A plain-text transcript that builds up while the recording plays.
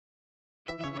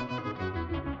What's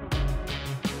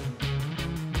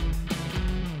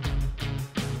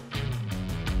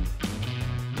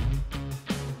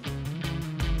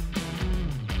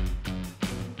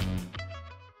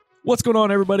going on,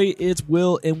 everybody? It's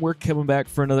Will, and we're coming back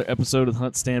for another episode of the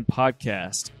HuntStand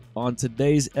podcast. On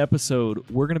today's episode,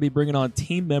 we're going to be bringing on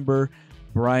team member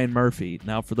Brian Murphy.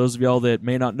 Now, for those of y'all that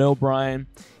may not know Brian,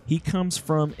 he comes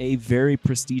from a very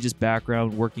prestigious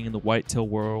background working in the whitetail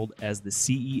world as the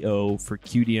CEO for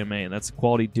QDMA, and that's the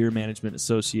Quality Deer Management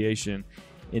Association.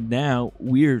 And now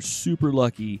we're super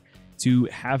lucky to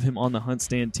have him on the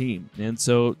HuntStand team. And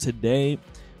so today,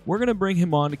 we're going to bring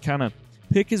him on to kind of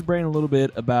pick his brain a little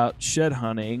bit about shed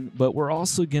hunting, but we're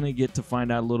also going to get to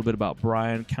find out a little bit about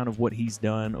Brian, kind of what he's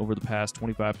done over the past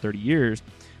 25, 30 years.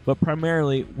 But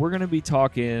primarily, we're going to be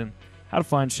talking how to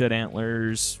find shed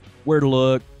antlers, where to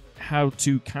look, how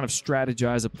to kind of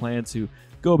strategize a plan to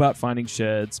go about finding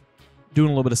sheds, doing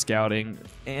a little bit of scouting.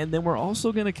 And then we're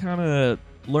also going to kind of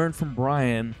learn from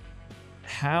Brian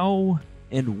how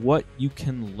and what you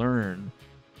can learn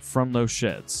from those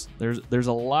sheds. There's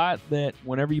a lot that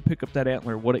whenever you pick up that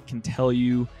antler, what it can tell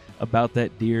you about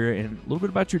that deer and a little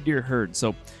bit about your deer herd.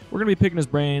 So we're going to be picking his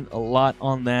brain a lot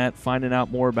on that, finding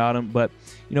out more about him. But,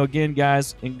 again,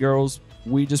 guys and girls,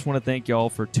 we just want to thank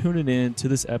y'all for tuning in to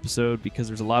this episode because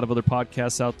there's a lot of other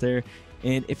podcasts out there.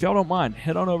 And if y'all don't mind,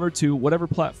 head on over to whatever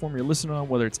platform you're listening on,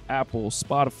 whether it's Apple,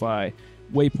 Spotify,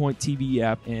 Waypoint TV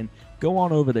app, and go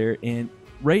on over there and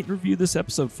rate and review this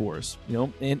episode for us,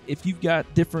 and if you've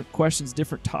got different questions,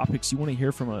 different topics you want to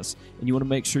hear from us, and you want to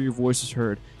make sure your voice is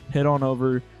heard, head on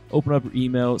over, open up your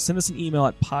email, send us an email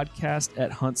at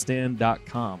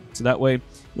podcast@huntstand.com. So that way,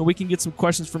 we can get some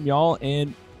questions from y'all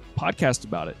and podcast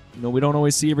about it. We don't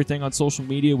always see everything on social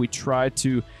media. We try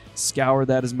to scour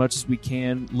that as much as we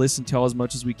can, listen to y'all as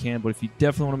much as we can, but if you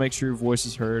definitely want to make sure your voice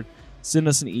is heard, send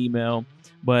us an email.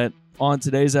 But on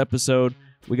today's episode,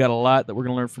 we got a lot that we're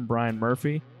going to learn from Brian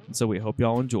Murphy, and so we hope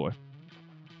y'all enjoy.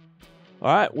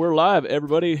 All right, we're live,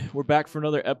 everybody. We're back for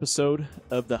another episode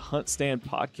of the HuntStand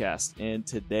podcast, and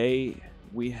today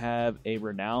we have a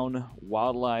renowned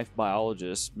wildlife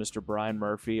biologist, Mr. Brian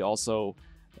Murphy, also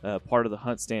part of the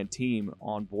HuntStand team,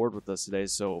 on board with us today.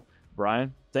 So,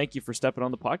 Brian, thank you for stepping on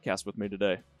the podcast with me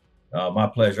today. My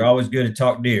pleasure. Always good to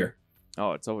talk deer.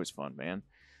 Oh, it's always fun, man.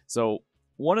 So,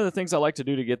 one of the things I like to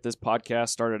do to get this podcast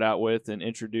started out with and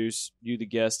introduce you, the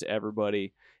guest, to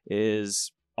everybody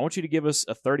is I want you to give us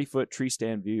a 30-foot tree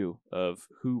stand view of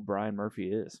who Brian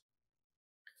Murphy is.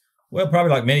 Well,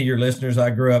 probably like many of your listeners, I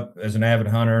grew up as an avid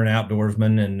hunter and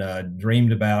outdoorsman and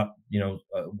dreamed about,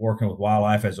 working with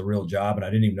wildlife as a real job. And I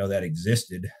didn't even know that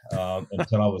existed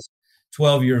until I was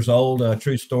 12 years old.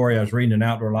 True story. I was reading an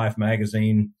Outdoor Life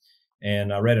magazine,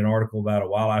 and I read an article about a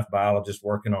wildlife biologist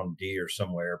working on deer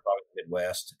somewhere, probably in the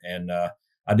Midwest. And I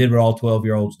did what all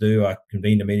 12-year-olds do. I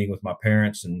convened a meeting with my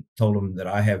parents and told them that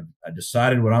I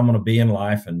decided what I'm going to be in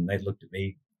life. And they looked at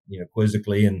me,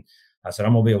 quizzically. And I said,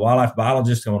 I'm going to be a wildlife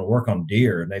biologist. I'm going to work on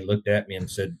deer. And they looked at me and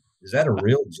said, is that a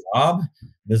real job?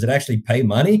 Does it actually pay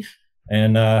money?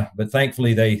 And but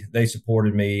thankfully, they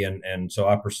supported me. And so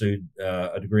I pursued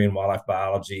a degree in wildlife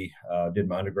biology, did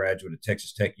my undergraduate at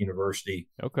Texas Tech University.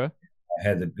 Okay. I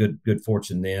had the good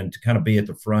fortune then to kind of be at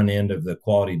the front end of the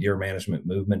quality deer management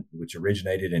movement, which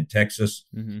originated in Texas.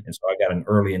 Mm-hmm. And so I got an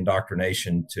early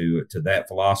indoctrination to that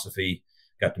philosophy,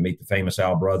 got to meet the famous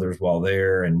Al brothers while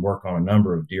there and work on a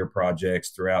number of deer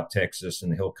projects throughout Texas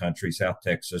and the hill country, South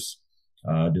Texas,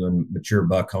 doing mature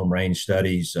buck home range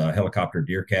studies, helicopter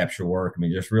deer capture work. I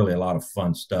mean, just really a lot of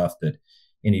fun stuff that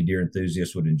any deer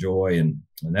enthusiast would enjoy. And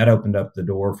that opened up the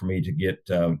door for me to get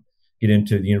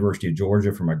into the University of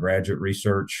Georgia for my graduate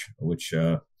research, which,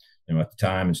 at the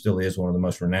time and still is one of the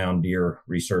most renowned deer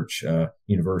research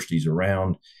universities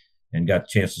around, and got the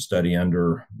chance to study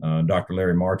under Dr.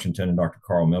 Larry Marchington and Dr.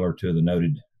 Carl Miller, two of the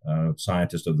noted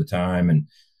scientists of the time. And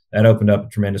that opened up a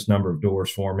tremendous number of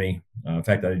doors for me. In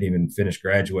fact, I didn't even finish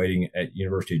graduating at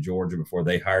University of Georgia before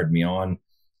they hired me on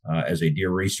as a deer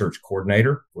research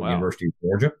coordinator for the University of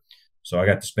Georgia. So I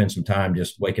got to spend some time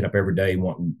just waking up every day,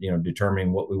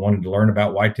 determining what we wanted to learn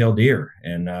about whitetail deer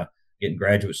and getting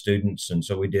graduate students. And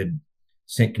so we did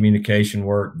scent communication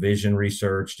work, vision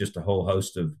research, just a whole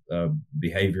host of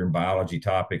behavior and biology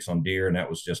topics on deer. And that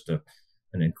was just an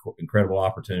incredible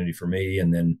opportunity for me.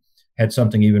 And then had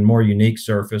something even more unique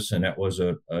surface, and that was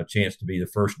a chance to be the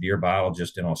first deer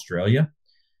biologist in Australia.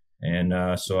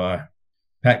 And so I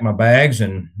packed my bags,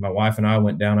 and my wife and I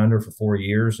went down under for 4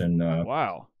 years. And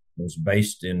wow. Was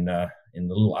based in the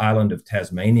little island of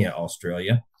Tasmania,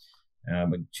 Australia.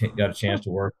 Got a chance to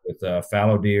work with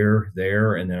fallow deer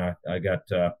there, and then I got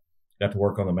got to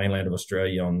work on the mainland of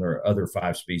Australia on their other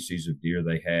 5 species of deer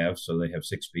they have. So they have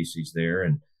 6 species there.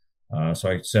 And so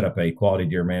I set up a quality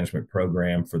deer management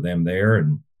program for them there,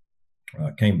 and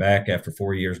came back after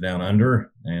 4 years down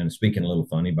under. And speaking a little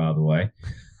funny, by the way,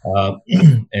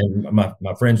 and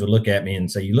my friends would look at me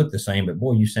and say, "You look the same, but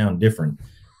boy, you sound different."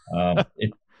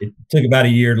 It took about a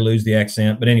year to lose the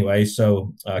accent, but anyway,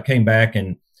 so I came back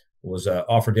and was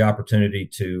offered the opportunity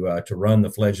to run the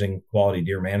fledgling Quality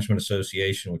Deer Management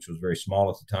Association, which was very small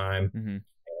at the time.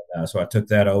 Mm-hmm. So I took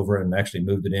that over and actually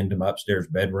moved it into my upstairs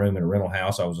bedroom in a rental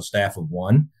house. I was a staff of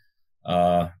 1.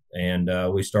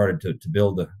 And we started to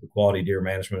build the Quality Deer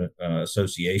Management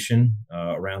Association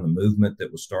around the movement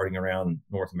that was starting around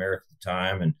North America at the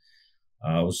time. And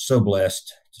I was so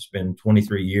blessed to spend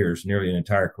 23 years, nearly an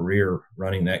entire career,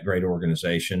 running that great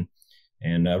organization,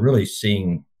 and really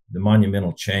seeing the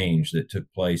monumental change that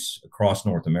took place across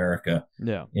North America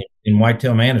in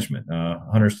whitetail management.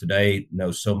 Hunters today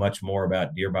know so much more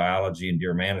about deer biology and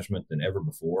deer management than ever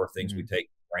before. Things we take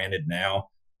for granted now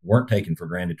weren't taken for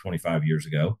granted 25 years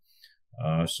ago.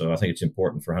 So I think it's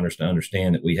important for hunters to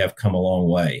understand that we have come a long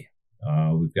way.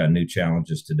 We've got new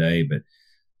challenges today, but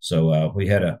so we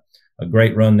had a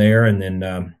great run there. And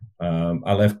then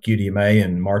I left QDMA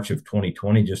in March of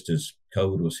 2020, just as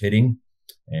COVID was hitting,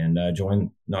 and joined,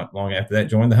 not long after that,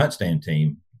 joined the HuntStand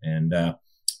team. And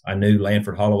I knew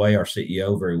Lanford Holloway, our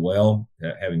CEO, very well,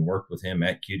 having worked with him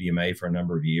at QDMA for a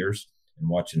number of years and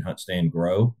watching HuntStand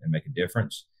grow and make a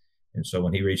difference. And so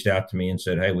when he reached out to me and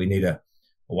said, "Hey, we need a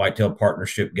whitetail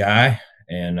partnership guy,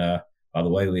 and by the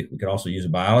way, we could also use a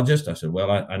biologist," I said, "Well,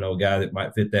 I know a guy that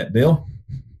might fit that bill."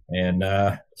 And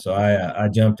so I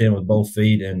jumped in with both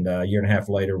feet, and a year and a half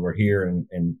later, we're here.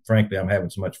 And frankly, I'm having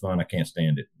so much fun, I can't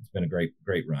stand it. It's been a great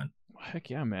run. Heck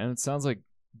yeah, man. It sounds like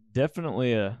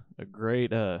definitely a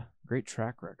great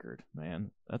track record,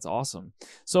 man. That's awesome.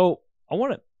 So I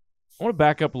want to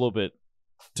back up a little bit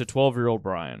to 12-year-old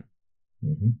Brian.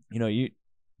 Mm-hmm. You know,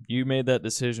 you made that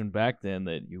decision back then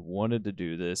that you wanted to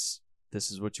do this.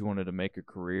 This is what you wanted to make a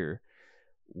career.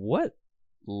 What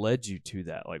led you to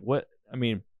that? Like, what? I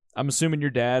mean, I'm assuming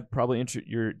your dad,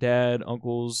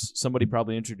 uncles, somebody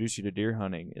probably introduced you to deer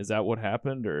hunting. Is that what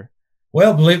happened, or?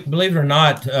 Well, believe it or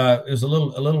not, it was a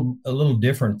little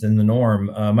different than the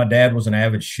norm. My dad was an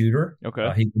avid shooter.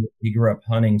 Okay. He grew up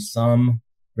hunting some,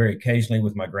 very occasionally,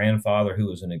 with my grandfather, who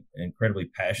was an incredibly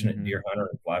passionate deer hunter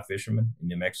and fly fisherman in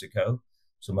New Mexico.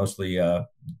 So mostly,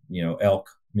 elk,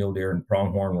 mule deer, and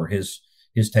pronghorn were his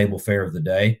table fare of the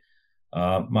day.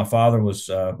 My father was,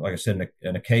 like I said,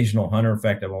 an occasional hunter. In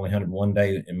fact, I've only hunted one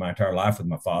day in my entire life with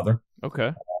my father.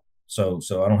 Okay. So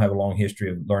I don't have a long history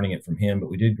of learning it from him, but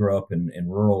we did grow up in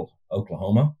rural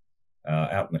Oklahoma,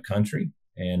 out in the country.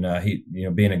 And he,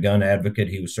 being a gun advocate,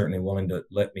 he was certainly willing to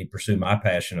let me pursue my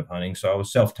passion of hunting. So I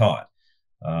was self-taught.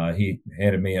 He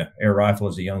handed me an air rifle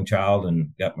as a young child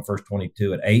and got my first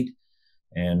 22 at 8,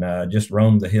 and just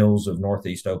roamed the hills of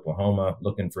northeast Oklahoma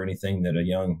looking for anything that a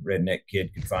young redneck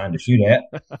kid could find to shoot at.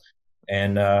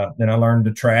 And then I learned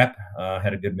to trap.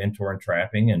 Had a good mentor in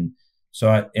trapping, and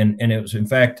so and it was, in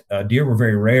fact, deer were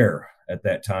very rare at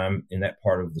that time in that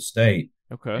part of the state.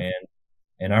 Okay.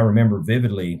 And I remember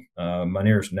vividly, my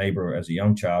nearest neighbor as a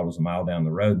young child was a mile down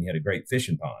the road, and he had a great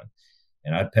fishing pond.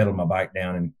 And I pedaled my bike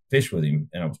down and fished with him.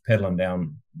 And I was pedaling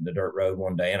down the dirt road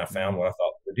one day, and I found what I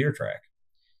thought was a deer track.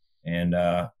 And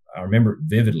I remember it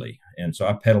vividly. And so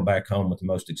I pedaled back home with the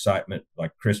most excitement,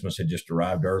 like Christmas had just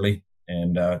arrived early,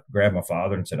 and grabbed my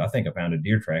father and said, "I think I found a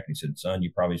deer track." And he said, "Son,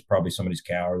 it's probably somebody's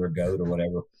cow or their goat or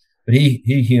whatever." But he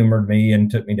humored me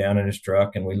and took me down in his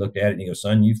truck, and we looked at it, and he goes,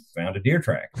 "Son, you found a deer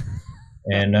track."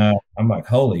 And I'm like,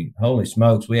 holy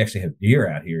smokes, we actually have deer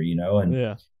out here, and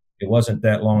yeah. It wasn't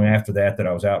that long after that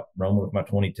I was out roaming with my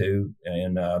 22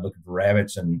 and looking for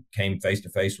rabbits, and came face to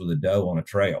face with a doe on a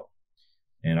trail.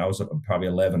 And I was probably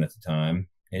 11 at the time.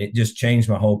 And it just changed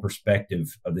my whole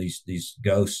perspective of these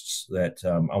ghosts that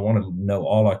I wanted to know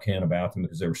all I can about them,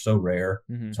 because they were so rare.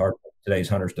 Mm-hmm. It's hard for today's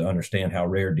hunters to understand how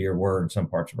rare deer were in some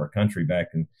parts of our country back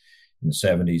in the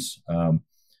 70s.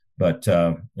 But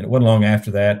it wasn't long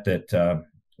after that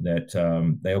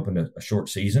they opened a short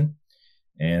season.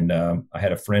 And I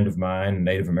had a friend of mine, a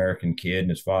Native American kid, and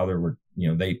his father were,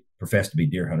 they professed to be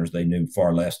deer hunters. They knew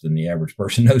far less than the average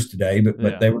person knows today, but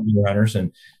they were deer hunters.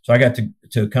 And so I got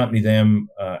to accompany them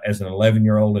as an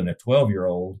 11-year-old and a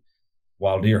 12-year-old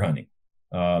while deer hunting.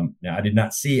 Now, I did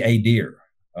not see a deer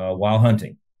while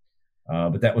hunting,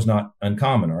 but that was not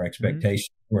uncommon. Our expectations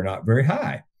were not very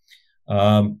high.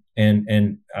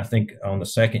 And I think on the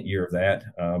second year of that,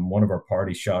 one of our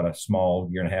parties shot a small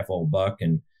 1.5-year-old buck,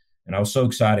 and And I was so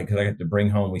excited because I got to bring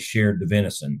home, we shared the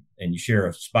venison, and you share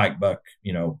a spike buck,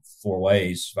 4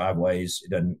 ways, 5 ways. It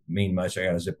doesn't mean much. I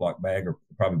got a Ziploc bag, or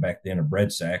probably back then a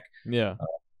bread sack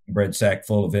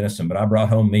full of venison, but I brought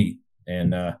home meat.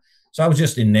 And so I was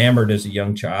just enamored as a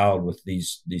young child with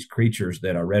these creatures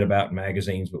that I read about in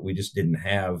magazines, but we just didn't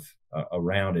have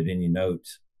around at any note.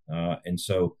 And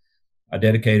so I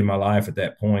dedicated my life at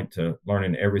that point to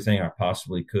learning everything I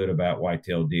possibly could about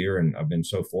whitetail deer. And I've been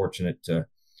so fortunate to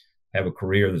have a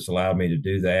career that's allowed me to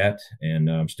do that.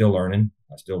 And I'm still learning.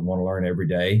 I still want to learn every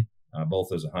day,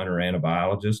 both as a hunter and a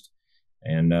biologist.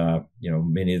 And,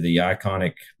 many of the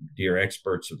iconic deer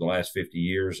experts of the last 50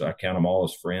 years, I count them all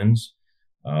as friends,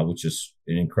 which is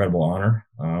an incredible honor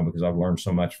because I've learned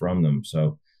so much from them.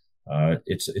 So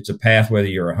it's a path, whether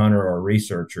you're a hunter or a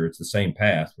researcher, it's the same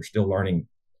path. We're still learning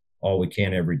all we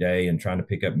can every day and trying to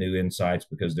pick up new insights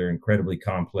because they're incredibly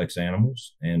complex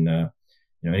animals. And,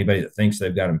 anybody that thinks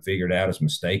they've got them figured out is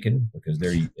mistaken because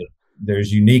they're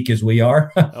as unique as we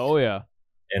are. Oh, yeah.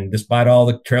 And despite all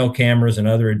the trail cameras and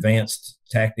other advanced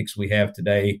tactics we have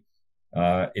today,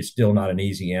 it's still not an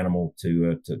easy animal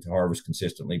to harvest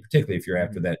consistently, particularly if you're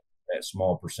after that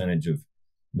small percentage of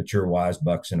mature wise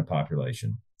bucks in a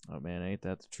population. Oh, man, ain't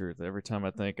that the truth? Every time I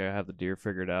think I have the deer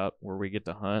figured out where we get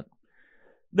to hunt,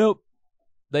 nope.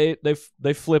 They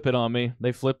flip it on me.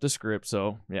 They flip the script.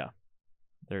 So, yeah.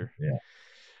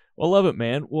 Well, I love it,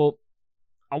 man. Well,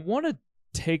 I want to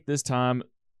take this time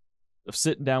of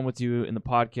sitting down with you in the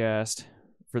podcast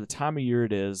for the time of year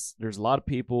it is. There's a lot of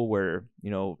people where,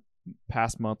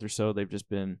 past month or so, they've just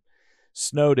been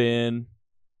snowed in.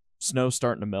 Snow's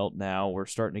starting to melt now. We're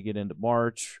starting to get into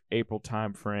March, April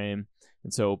time frame.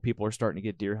 And so people are starting to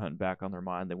get deer hunting back on their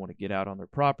mind. They want to get out on their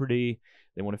property.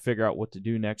 They want to figure out what to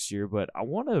do next year. But I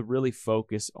want to really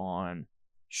focus on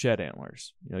shed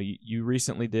antlers. You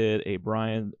recently did a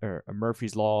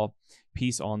Murphy's Law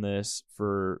piece on this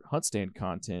for HuntStand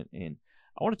content, and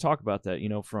I want to talk about that.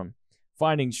 From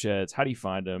finding sheds, how do you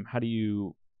find them? How do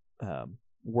you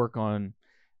work on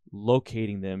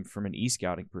locating them from an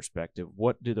e-scouting perspective?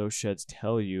 What do those sheds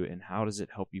tell you, and how does it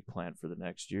help you plan for the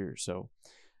next year? So,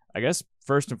 I guess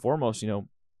first and foremost,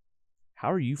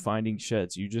 how are you finding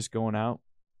sheds? Are you just going out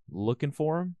looking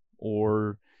for them,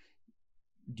 or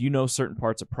do you know certain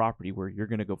parts of property where you're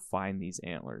going to go find these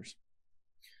antlers?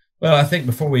 Well, I think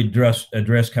before we address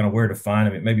kind of where to find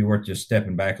them, it may be worth just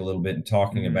stepping back a little bit and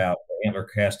talking about the antler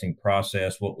casting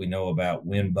process, what we know about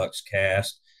when bucks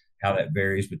cast, how that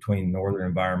varies between northern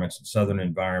environments and southern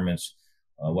environments,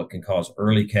 what can cause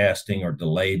early casting or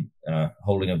delayed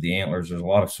holding of the antlers. There's a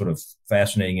lot of sort of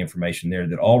fascinating information there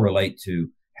that all relate to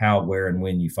how, where, and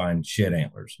when you find shed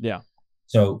antlers. Yeah.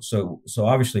 So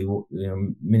obviously,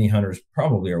 many hunters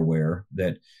probably are aware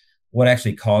that what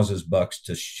actually causes bucks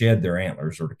to shed their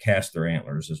antlers, or to cast their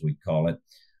antlers, as we call it,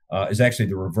 is actually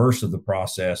the reverse of the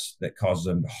process that causes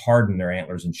them to harden their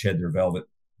antlers and shed their velvet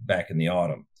back in the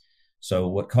autumn. So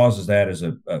what causes that is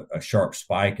a sharp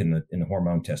spike in the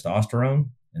hormone testosterone,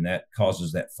 and that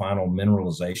causes that final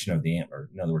mineralization of the antler.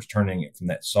 In other words, turning it from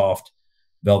that soft,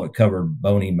 velvet-covered,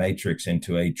 bony matrix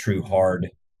into a true hard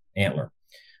antler.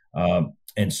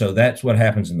 And so that's what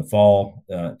happens in the fall.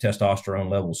 Testosterone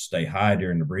levels stay high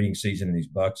during the breeding season in these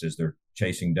bucks as they're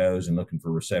chasing does and looking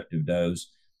for receptive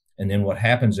does. And then what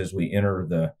happens as we enter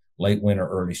the late winter,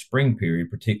 early spring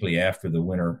period, particularly after the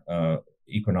winter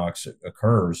equinox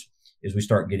occurs, is we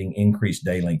start getting increased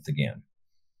day length again.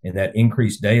 And that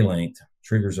increased day length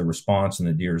triggers a response in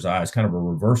the deer's eyes, kind of a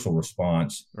reversal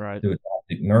response to its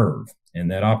optic nerve. And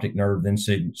that optic nerve then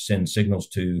sends signals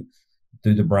through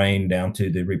the brain down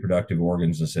to the reproductive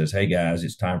organs and says, hey guys,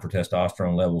 it's time for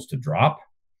testosterone levels to drop.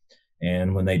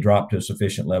 And when they drop to a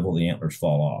sufficient level, the antlers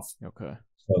fall off. Okay.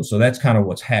 So that's kind of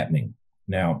what's happening.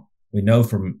 Now, we know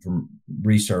from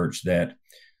research that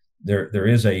there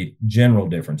is a general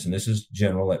difference, and this is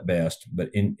general at best, but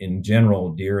in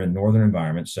general, deer in northern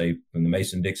environments, say from the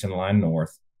Mason-Dixon line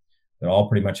north, they all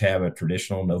pretty much have a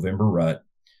traditional November rut.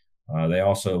 They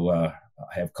also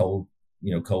have cold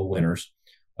winters.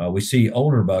 We see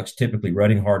older bucks typically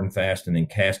rutting hard and fast and then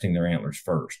casting their antlers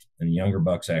first, and the younger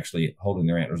bucks actually holding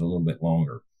their antlers a little bit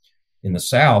longer. In the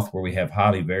South, where we have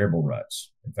highly variable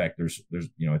ruts, in fact, there's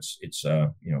it's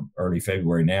early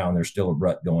February now, and there's still a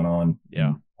rut going on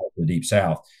in the deep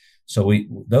South. So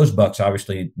those bucks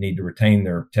obviously need to retain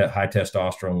their high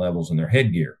testosterone levels in their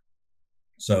headgear.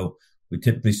 So we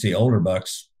typically see older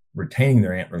bucks retaining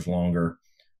their antlers longer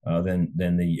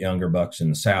than the younger bucks in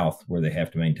the South, where they have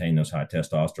to maintain those high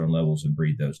testosterone levels and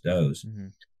breed those does. Mm-hmm.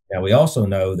 Now, we also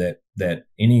know that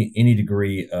any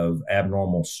degree of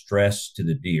abnormal stress to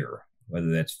the deer, whether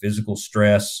that's physical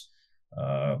stress,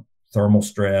 thermal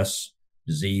stress,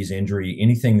 disease, injury,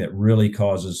 anything that really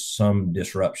causes some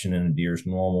disruption in a deer's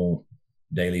normal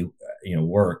daily,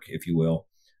 work, if you will,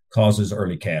 causes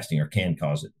early casting or can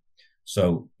cause it.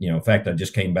 So, in fact, I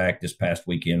just came back this past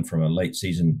weekend from a late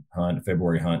season hunt, a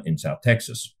February hunt in South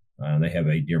Texas. They have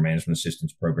a deer management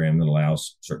assistance program that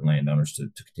allows certain landowners to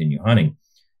continue hunting,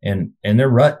 and their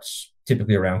rut's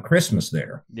typically around Christmas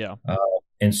there. Yeah.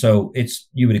 And so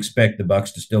you would expect the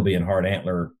bucks to still be in hard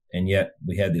antler. And yet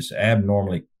we had this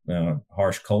abnormally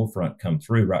harsh cold front come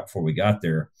through right before we got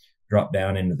there, dropped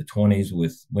down into the 20s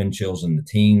with wind chills in the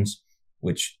teens,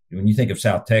 which when you think of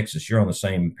South Texas, you're on the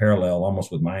same parallel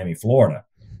almost with Miami, Florida,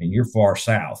 and you're far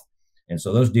south. And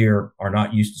so those deer are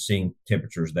not used to seeing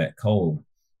temperatures that cold.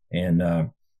 And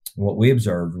what we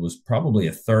observed was probably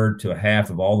a third to a half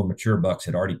of all the mature bucks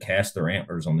had already cast their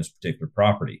antlers on this particular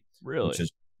property. Really?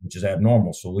 Which is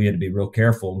abnormal. So we had to be real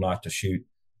careful not to shoot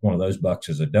one of those bucks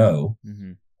as a doe.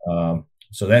 Mm-hmm.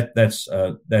 So that's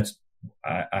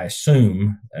I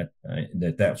assume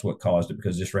that's what caused it,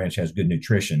 because this ranch has good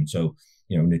nutrition. So,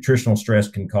 nutritional stress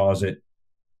can cause it.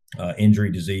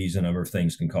 Injury, disease, and other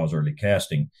things can cause early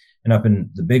casting. And up in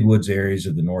the big woods areas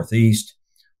of the Northeast,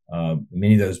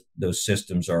 many of those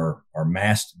systems are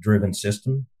mast-driven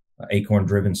system,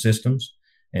 acorn-driven systems.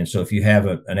 And so if you have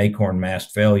an acorn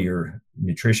mast failure,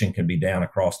 nutrition can be down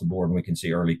across the board, and we can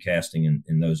see early casting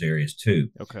in those areas too.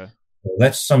 Okay. So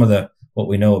that's some of what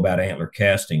we know about antler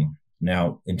casting.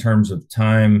 Now, in terms of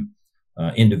time,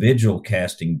 individual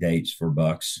casting dates for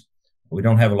bucks, we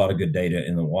don't have a lot of good data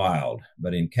in the wild,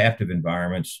 but in captive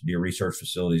environments, deer research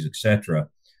facilities, etc.,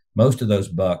 most of those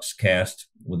bucks cast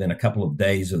within a couple of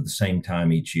days of the same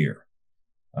time each year.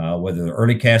 Whether the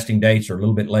early casting dates are a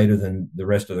little bit later than the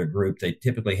rest of their group, they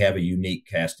typically have a unique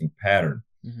casting pattern.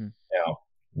 Mm-hmm. Now,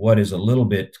 what is a little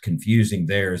bit confusing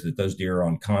there is that those deer are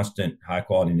on constant high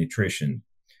quality nutrition.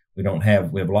 We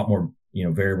have a lot more,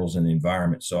 variables in the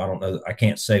environment. So I don't know, I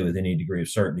can't say with any degree of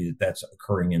certainty that that's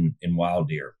occurring in wild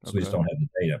deer. So we just don't have the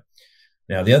data.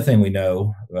 Now, the other thing we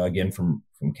know, again, from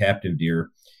captive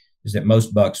deer, is that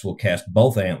most bucks will cast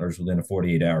both antlers within a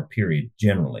 48-hour period,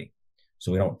 generally.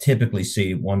 So we don't typically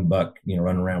see one buck,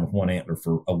 running around with one antler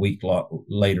for a week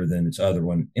later than its other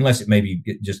one, unless it maybe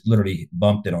just literally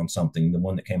bumped it on something. The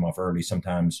one that came off early,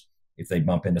 sometimes if they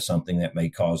bump into something, that may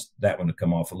cause that one to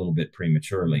come off a little bit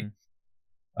prematurely.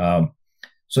 Mm-hmm.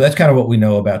 So that's kind of what we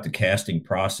know about the casting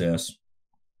process.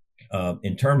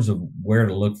 In terms of where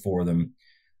to look for them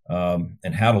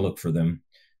and how to look for them,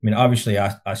 I mean, obviously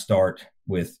I start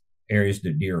with areas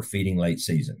that deer are feeding late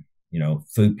season.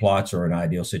 Food plots are an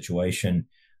ideal situation.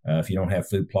 If you don't have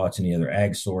food plots, any other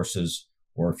ag sources,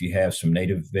 or if you have some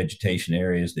native vegetation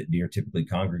areas that deer typically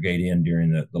congregate in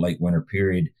during the late winter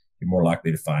period, you're more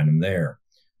likely to find them there.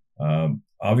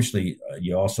 Obviously,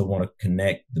 you also want to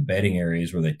connect the bedding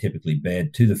areas where they typically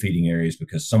bed to the feeding areas,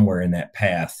 because somewhere in that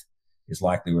path is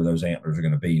likely where those antlers are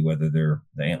going to be, whether the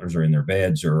antlers are in their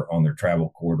beds or on their travel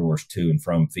corridors to and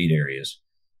from feed areas.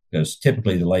 Because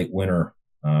typically the late winter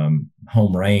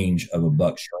home range of a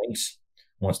buck shrinks.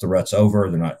 Once the rut's over,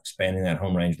 they're not expanding that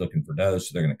home range looking for does,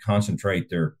 so they're going to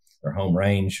concentrate their home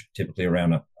range typically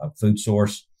around a food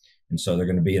source, and so they're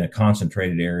going to be in a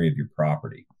concentrated area of your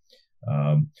property.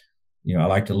 I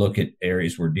like to look at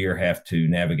areas where deer have to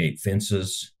navigate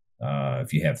fences.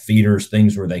 If you have feeders,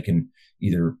 things where they can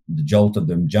either the jolt of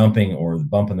them jumping or the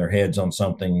bumping their heads on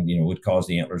something, would cause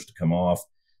the antlers to come off.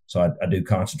 So I do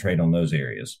concentrate on those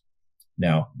areas.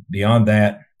 Now, beyond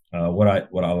that, what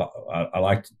I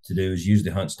like to do is use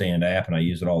the HuntStand app, and I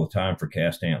use it all the time for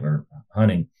cast antler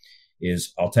hunting.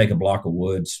 Is I'll take a block of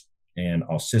woods and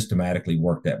I'll systematically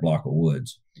work that block of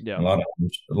woods. Yeah. A lot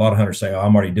of hunters say, "Oh,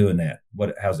 I'm already doing that.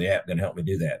 How's the app going to help me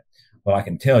do that?" Well, I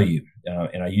can tell you,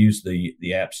 and I use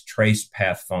the app's trace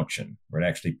path function, where it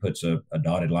actually puts a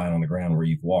dotted line on the ground where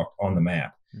you've walked on the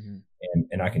map, mm-hmm.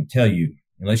 and I can tell you,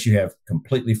 unless you have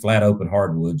completely flat open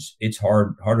hardwoods, it's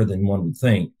harder than one would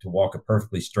think to walk a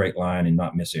perfectly straight line and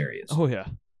not miss areas. Oh yeah.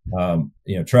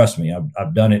 Trust me,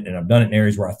 I've done it, and I've done it in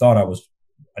areas where I thought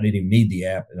I didn't even need the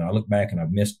app, and I look back and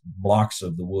I've missed blocks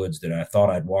of the woods that I thought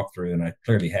I'd walk through, and I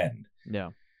clearly hadn't. Yeah.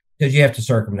 Because you have to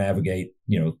circumnavigate,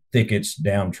 thickets,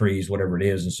 down trees, whatever it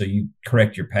is, and so you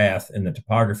correct your path, and the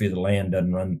topography of the land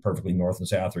doesn't run perfectly north and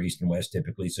south or east and west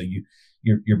typically, so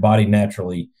your body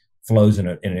naturally flows in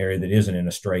an area that isn't in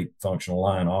a straight functional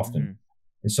line often. Mm-hmm.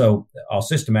 And so I'll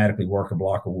systematically work a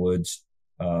block of woods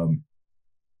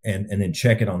and then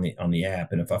check it on the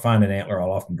app. And if I find an antler,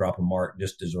 I'll often drop a mark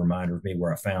just as a reminder of me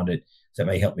where I found it. So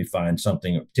that may help me find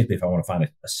something, particularly if I want to find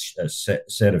a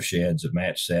set of sheds, a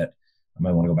match set. I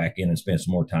might want to go back in and spend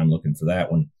some more time looking for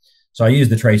that one. So I use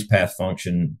the trace path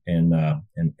function and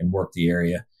work the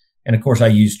area. And of course, I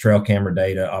use trail camera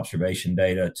data, observation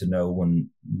data to know when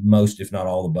most, if not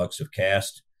all, the bucks have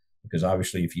cast. Because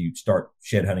obviously, if you start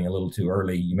shed hunting a little too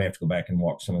early, you may have to go back and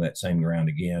walk some of that same ground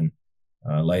again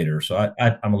later. So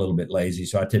I'm a little bit lazy.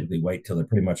 So I typically wait till they're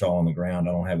pretty much all on the ground.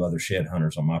 I don't have other shed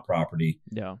hunters on my property.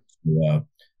 Yeah.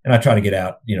 And I try to get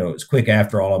out, as quick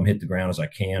after all of them hit the ground as I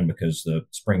can, because the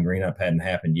spring green up hadn't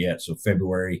happened yet. So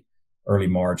February, early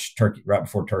March, right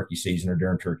before turkey season or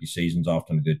during turkey season is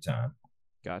often a good time.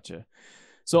 Gotcha.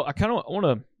 So I kind of want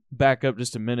to back up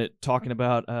just a minute talking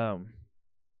about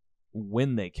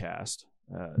when they cast.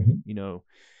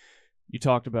 You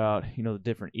talked about, the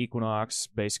different equinox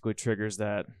basically triggers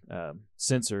that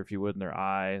sensor, if you would, in their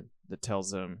eye that tells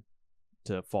them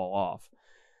to fall off.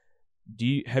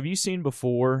 Have you seen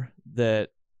before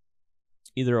that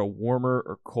either a warmer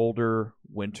or colder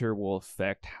winter will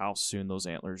affect how soon those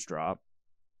antlers drop?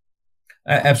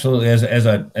 Absolutely. As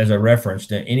I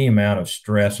referenced, any amount of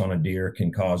stress on a deer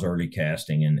can cause early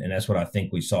casting. And that's what I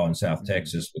think we saw in South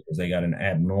Texas, because they got an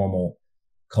abnormal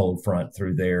cold front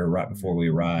through there right before we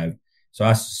arrived. So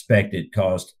I suspect it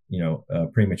caused,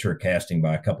 premature casting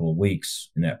by a couple of weeks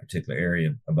in that particular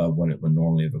area above when it would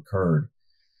normally have occurred.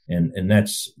 And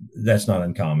that's not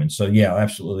uncommon. So yeah,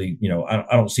 absolutely. I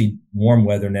don't see warm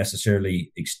weather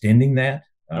necessarily extending that.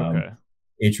 Okay.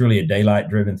 It's really a daylight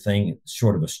driven thing,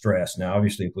 short of a stress. Now,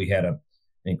 obviously, if we had an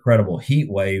incredible heat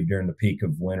wave during the peak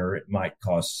of winter, it might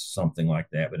cause something like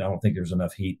that. But I don't think there's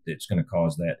enough heat that's going to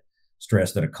cause that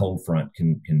stress that a cold front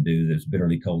can do. Those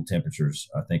bitterly cold temperatures,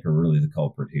 I think, are really the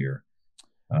culprit here.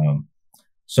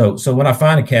 So when I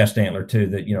find a cast antler too,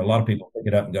 that, a lot of people pick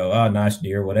it up and go, oh, nice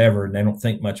deer, whatever. And they don't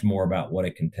think much more about what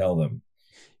it can tell them.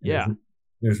 Yeah.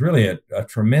 There's really a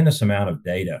tremendous amount of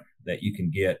data that you can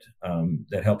get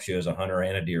that helps you as a hunter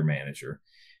and a deer manager.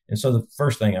 And so the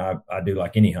first thing I do,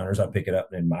 like any hunters, I pick it up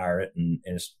and admire it. And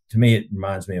to me, it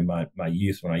reminds me of my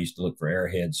youth when I used to look for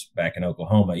arrowheads back in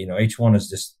Oklahoma. Each one is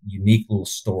this unique little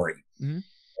story. Mm-hmm.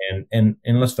 And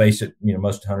let's face it,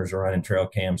 most hunters are running trail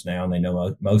cams now, and they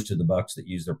know most of the bucks that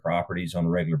use their properties on a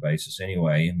regular basis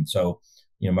anyway. And so,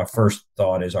 my first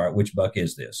thought is, all right, which buck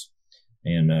is this?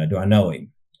 And do I know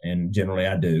him? And generally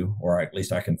I do, or at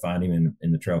least I can find him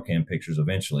in the trail cam pictures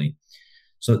eventually.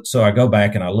 So I go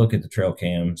back and I look at the trail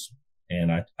cams,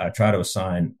 and I try to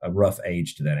assign a rough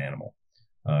age to that animal,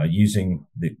 using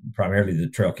primarily the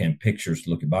trail cam pictures to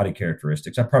look at body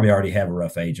characteristics. I probably already have a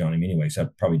rough age on him anyway, so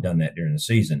I've probably done that during the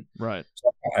season. Right.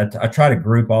 So I try to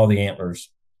group all the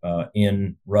antlers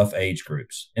in rough age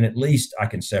groups, and at least I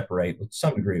can separate with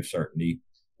some degree of certainty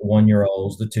the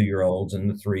 1-year-olds, the 2-year-olds, and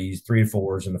the 3 to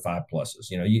 4s, and the 5+.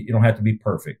 You don't have to be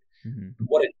perfect. Mm-hmm. But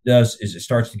what it does is it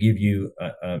starts to give you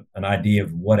an idea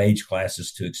of what age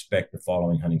classes to expect the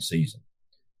following hunting season.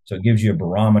 So it gives you a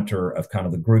barometer of kind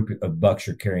of the group of bucks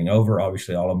you're carrying over.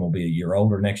 Obviously, all of them will be a year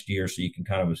older next year, so you can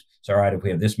kind of say, all right, if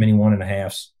we have this many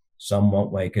 1.5s, some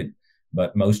won't make it,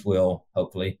 but most will,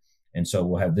 hopefully. And so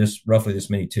we'll have roughly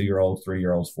this many 2-year-olds,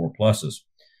 3-year-olds, 4+.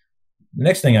 The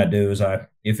next thing I do is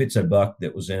if it's a buck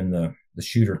that was in the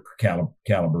shooter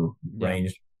caliber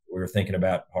range, we were thinking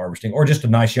about harvesting, or just a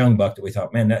nice young buck that we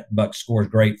thought, man, that buck scores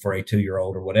great for a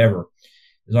 2-year-old or whatever,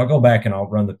 is I'll go back and I'll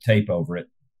run the tape over it,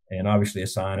 and obviously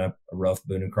assign a rough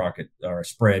Boone and Crockett or a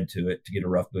spread to it to get a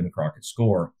rough Boone and Crockett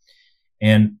score.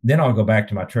 And then I'll go back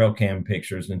to my trail cam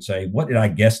pictures and say, what did I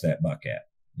guess that buck at?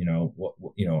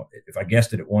 If I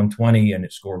guessed it at 120 and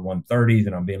it scored 130,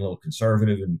 then I'm being a little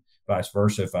conservative, and vice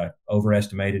versa if I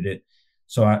overestimated it.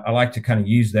 So I like to kind of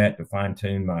use that to fine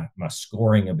tune my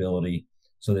scoring ability,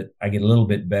 so that I get a little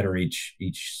bit better each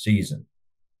season.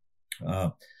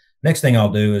 Next thing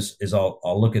I'll do is I'll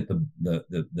look at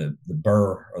the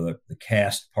burr or the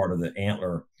cast part of the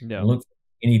antler, and look for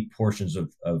any portions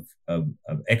of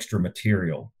extra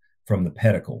material from the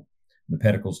pedicle. The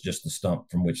pedicle is just the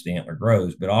stump from which the antler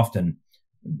grows, but often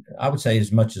I would say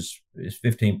as much as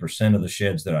 15% of the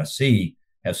sheds that I see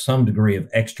have some degree of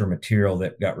extra material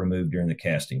that got removed during the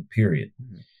casting period,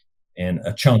 and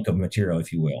a chunk of material,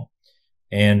 if you will.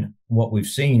 And what we've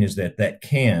seen is that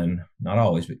can, not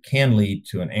always, but can lead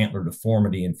to an antler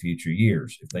deformity in future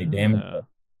years. If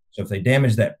they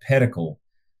damage that pedicle,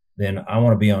 then I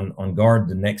want to be on guard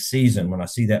the next season. When I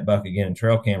see that buck again in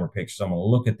trail camera pictures, I'm going to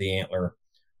look at the antler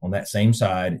on that same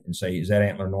side and say, is that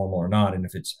antler normal or not? And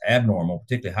if it's abnormal,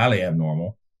 particularly highly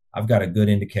abnormal, I've got a good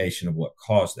indication of what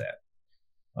caused that.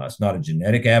 It's not a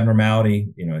genetic abnormality.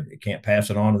 It can't pass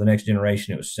it on to the next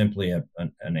generation. It was simply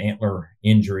an antler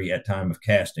injury at time of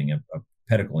casting, a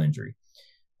pedicle injury.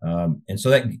 And so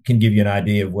that can give you an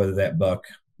idea of whether that buck,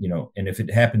 and if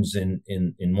it happens in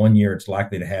 1 year, it's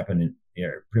likely to happen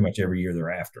pretty much every year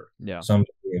thereafter. Yeah. Some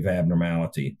degree of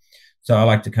abnormality. So I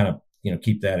like to kind of,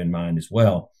 keep that in mind as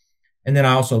well. And then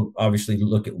I also obviously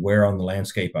look at where on the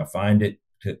landscape I find it,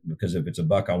 because if it's a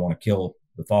buck I want to kill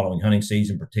the following hunting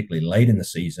season, particularly late in the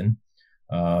season,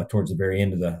 towards the very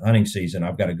end of the hunting season,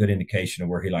 I've got a good indication of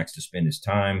where he likes to spend his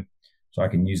time. So I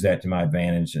can use that to my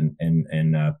advantage and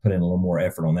put in a little more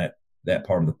effort on that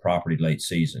part of the property late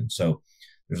season. So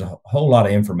there's a whole lot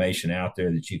of information out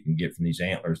there that you can get from these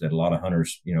antlers that a lot of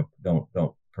hunters, don't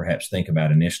perhaps think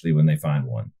about initially when they find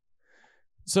one.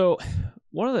 So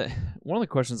one of the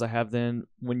questions I have then,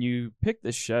 when you pick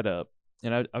this shed up,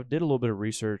 and I did a little bit of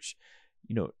research,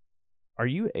 are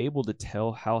you able to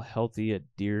tell how healthy a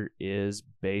deer is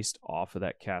based off of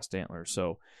that cast antler?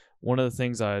 So one of the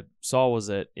things I saw was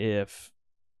that if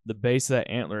the base of that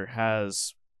antler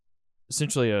has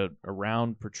essentially a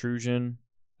round protrusion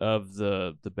of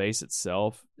the base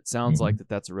itself, it sounds Mm-hmm. like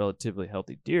that's a relatively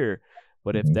healthy deer.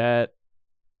 But if that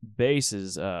base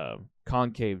is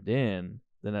concaved in,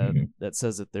 then that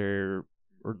says that or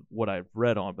what I've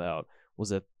read on about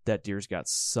was that deer's got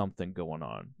something going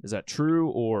on. Is that true,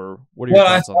 or what are your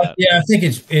thoughts on that? Yeah, I think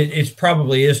it's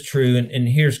probably is true, and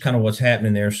here's kind of what's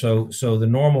happening there. So the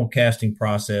normal casting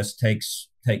process takes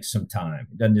some time.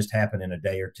 It doesn't just happen in a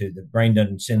day or two. The brain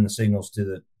doesn't send the signals to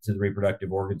the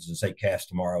reproductive organs and say cast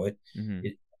tomorrow. It's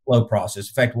a slow process.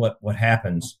 In fact, what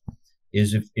happens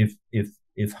is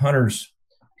if hunters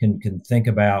can think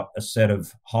about a set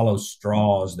of hollow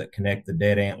straws that connect the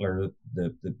dead antler,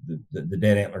 the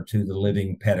dead antler to the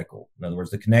living pedicle. In other words,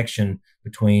 the connection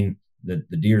between the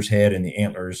deer's head and the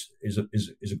antlers is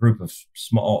a group of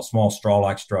small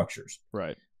straw-like structures.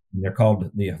 Right. And they're called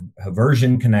the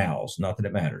haversian canals. Not that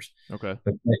it matters. Okay.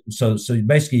 But so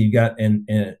basically you got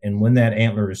and when that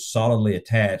antler is solidly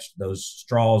attached, those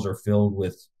straws are filled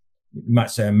with, you might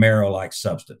say, a marrow-like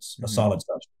substance, a solid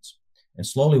substance. And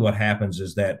slowly what happens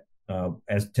is that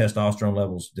as testosterone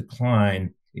levels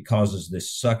decline, it causes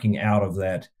this sucking out of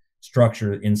that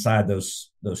structure inside those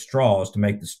straws to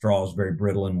make the straws very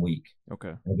brittle and weak.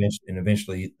 Okay. And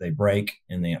eventually they break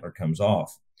and the antler comes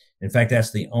off. In fact,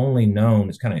 that's the only known,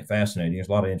 it's kind of fascinating. There's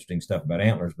a lot of interesting stuff about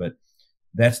antlers, but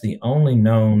that's the only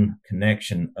known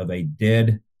connection of a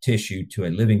dead tissue to a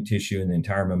living tissue in the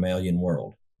entire mammalian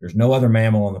world. There's no other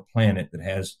mammal on the planet that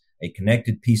has a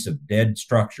connected piece of dead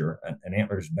structure. An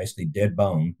antler is basically dead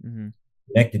bone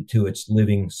connected to its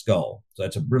living skull. So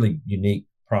that's a really unique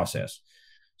process.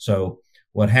 So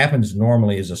what happens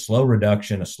normally is a slow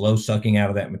reduction, a slow sucking out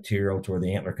of that material to where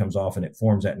the antler comes off and it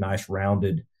forms that nice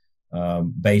rounded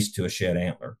base to a shed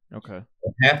antler. Okay.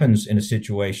 What happens in a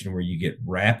situation where you get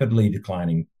rapidly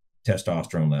declining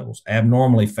testosterone levels,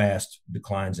 abnormally fast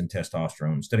declines in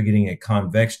testosterone, instead of getting a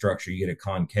convex structure, you get a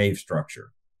concave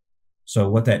structure. So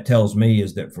what that tells me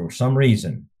is that for some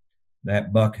reason,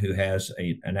 that buck who has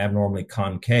an abnormally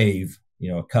concave,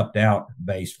 a cupped out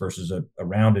base versus a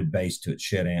rounded base to its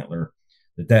shed antler,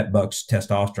 that buck's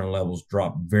testosterone levels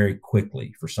drop very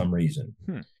quickly for some reason.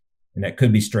 And that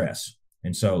could be stress.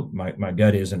 And so my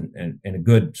gut is, and a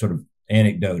good sort of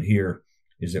anecdote here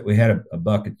is that we had a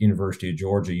buck at the University of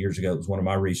Georgia years ago. It was one of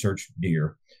my research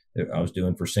deer that I was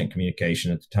doing for Sync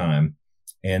Communication at the time.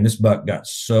 And this buck got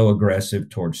so aggressive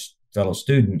towards fellow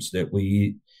students that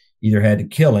we either had to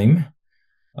kill him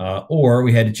or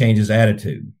we had to change his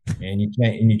attitude. And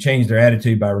you change their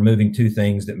attitude by removing two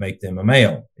things that make them a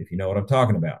male, if you know what I'm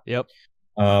talking about. Yep.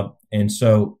 And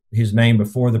so his name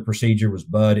before the procedure was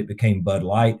Bud. It became Bud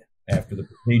Light after the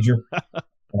procedure.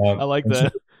 I like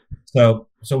that.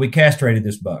 So we castrated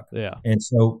this buck. Yeah. And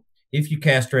so if you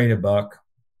castrate a buck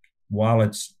while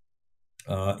it's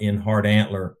in hard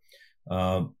antler,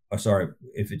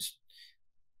 if it's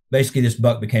basically, this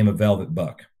buck became a velvet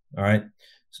buck. All right.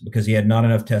 So because he had not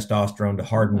enough testosterone to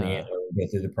harden the antler and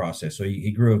get through the process. So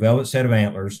he grew a velvet set of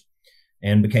antlers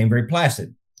and became very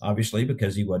placid, obviously,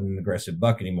 because he wasn't an aggressive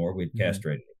buck anymore. We'd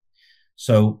castrated him.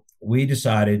 So we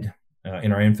decided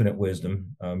in our infinite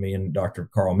wisdom, me and Dr.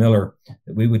 Carl Miller,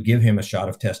 that we would give him a shot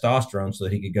of testosterone so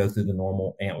that he could go through the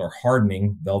normal antler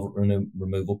hardening velvet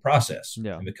removal process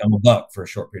and become a buck for a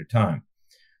short period of time.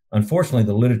 Unfortunately,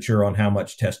 the literature on how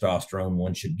much testosterone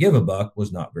one should give a buck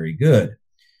was not very good.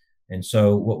 And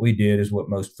so what we did is what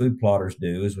most food plotters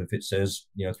do is if it says,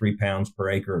 3 pounds per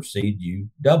acre of seed, you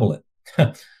double it.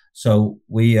 So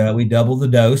we doubled the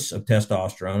dose of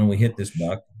testosterone and we hit this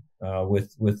buck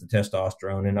with the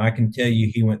testosterone. And I can tell you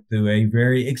he went through a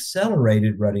very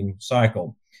accelerated rutting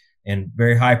cycle and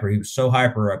very hyper. He was so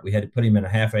hyper up, we had to put him in a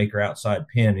half-acre outside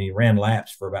pen, and he ran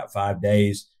laps for about 5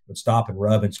 days. Would stop and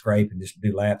rub and scrape and just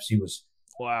do laps. He was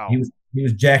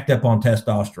jacked up on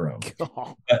testosterone.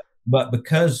 But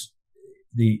because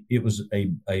it was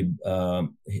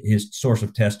his source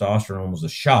of testosterone was a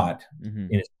shot in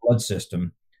his blood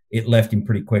system. It left him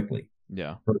pretty quickly.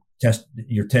 Yeah. For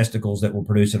your testicles that will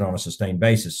produce it on a sustained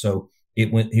basis. So he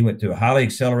went through a highly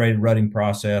accelerated rutting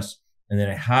process and then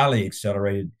a highly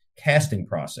accelerated casting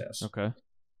process. Okay.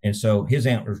 And so his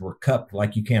antlers were cupped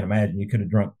like you can't imagine. You could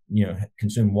have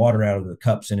consumed water out of the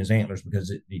cups in his antlers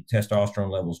because the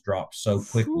testosterone levels dropped so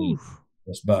quickly.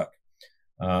 This buck.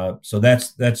 So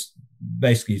that's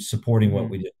basically supporting what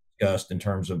we discussed in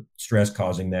terms of stress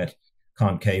causing that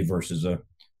concave versus a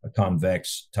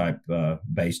convex type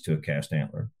base to a cast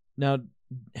antler. Now,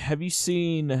 have you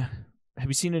seen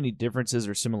any differences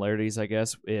or similarities, I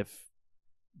guess, if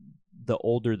the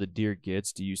older the deer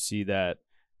gets, do you see that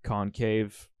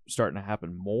concave starting to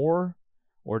happen more,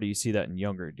 or do you see that in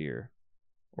younger deer?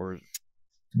 Or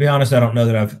to be honest, I don't know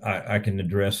that I can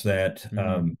address that.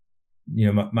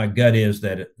 My gut is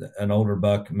that an older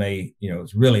buck may,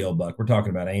 it's really old buck. We're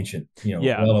talking about ancient,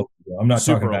 well, I'm not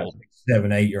talking about old.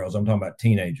 7, 8 year olds. I'm talking about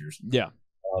teenagers. Yeah.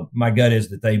 My gut is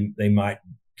that they might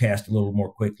cast a little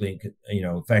more quickly.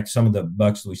 In fact, some of the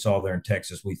bucks that we saw there in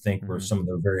Texas, we think were some of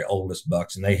the very oldest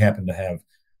bucks, and they happen to have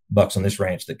bucks on this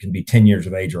ranch that can be 10 years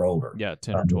of age or older. Yeah,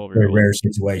 10 or 12 very rare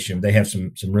situation. They have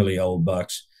some really old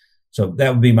bucks. So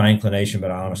that would be my inclination,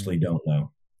 but I honestly don't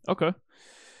know. Okay.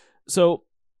 So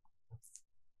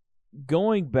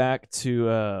going back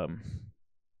to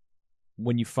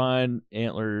when you find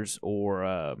antlers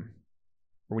or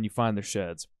when you find their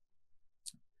sheds,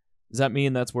 does that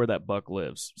mean that's where that buck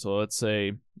lives? So let's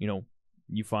say,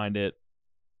 you find it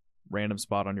random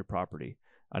spot on your property.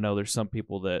 I know there's some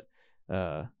people that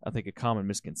I think a common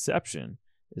misconception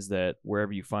is that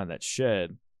wherever you find that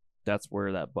shed, that's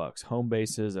where that buck's home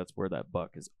base is. That's where that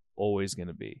buck is always going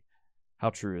to be. How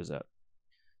true is that?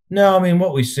 No, I mean,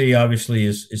 what we see obviously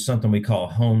is something we call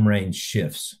home range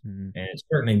shifts. And it's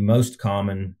certainly most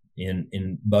common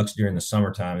in bucks during the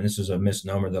summertime. And this is a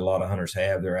misnomer that a lot of hunters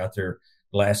have. They're out there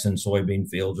glassing soybean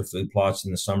fields or food plots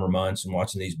in the summer months and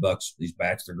watching these bucks, these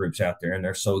bachelor groups out there. And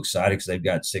they're so excited because they've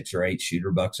got 6 or 8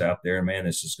 shooter bucks out there. Man,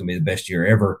 this is going to be the best year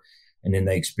ever. And then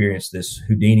they experience this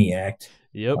Houdini act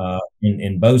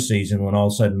in bow season when all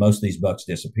of a sudden most of these bucks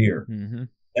disappear.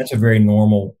 That's a very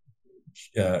normal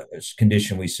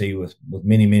condition we see with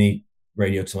many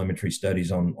radio telemetry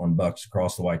studies on bucks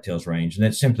across the whitetails range. And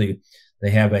that's simply they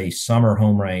have a summer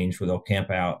home range where they'll camp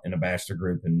out in a bachelor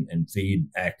group and feed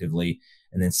actively.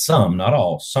 And then some, not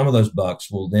all, some of those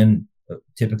bucks will then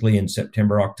typically in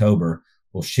September, October,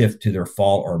 will shift to their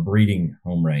fall or breeding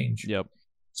home range. Yep.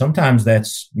 Sometimes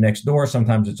that's next door,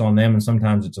 sometimes it's on them, and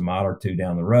sometimes it's a mile or two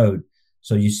down the road.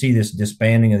 So you see this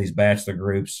disbanding of these bachelor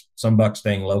groups, some bucks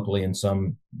staying locally and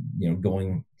some,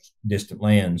 going distant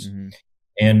lands.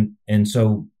 And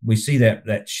so we see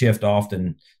that shift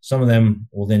often. Some of them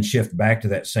will then shift back to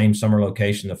that same summer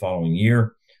location the following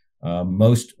year.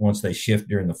 Most, once they shift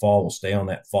during the fall, will stay on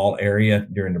that fall area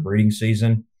during the breeding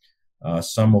season.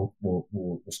 Some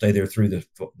will stay there through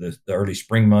the early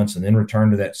spring months and then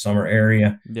return to that summer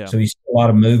area. Yeah. So you see a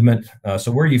lot of movement.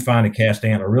 So where you find a cast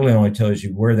antler really only tells you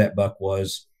where that buck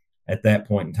was at that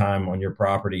point in time on your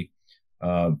property.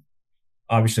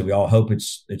 Obviously, we all hope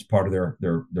it's part of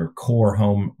their core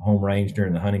home range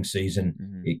during the hunting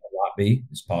season. It cannot be.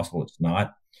 It's possible it's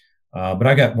not. But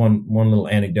I got one little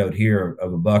anecdote here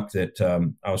of a buck that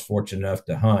I was fortunate enough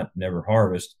to hunt, never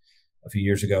harvest, a few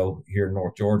years ago here in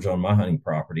North Georgia on my hunting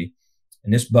property.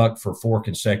 And this buck for 4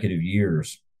 consecutive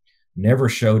years never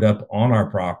showed up on our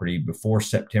property before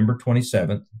September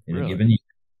 27th in a given year,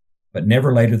 but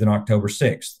never later than October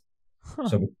 6th.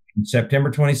 So between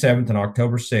September 27th and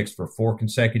October 6th for 4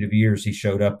 consecutive years, he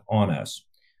showed up on us.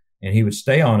 And he would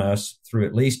stay on us through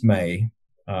at least May,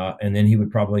 and then he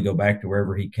would probably go back to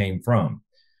wherever he came from.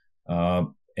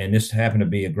 And this happened to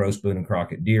be a gross Boone and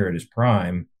Crockett deer at his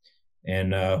prime.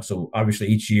 And so obviously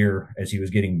each year as he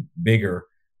was getting bigger,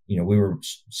 we were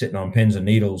sitting on pins and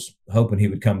needles hoping he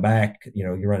would come back.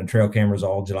 You're running trail cameras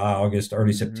all July, August,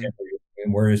 early September.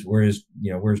 And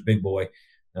where's big boy?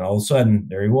 And all of a sudden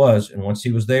there he was. And once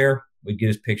he was there, we'd get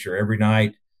his picture every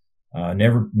night.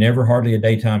 Never hardly a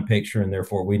daytime picture. And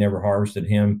therefore we never harvested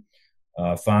him.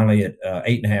 Finally at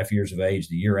 8.5 years of age,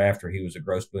 the year after he was a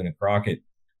gross Boone and Crockett,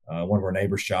 one of our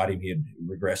neighbors shot him. He had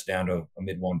regressed down to a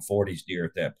mid 140s deer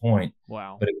at that point.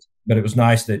 Wow. But it was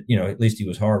nice that, at least he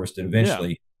was harvested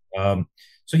eventually. Yeah.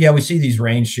 So yeah, we see these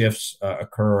range shifts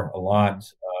occur a lot.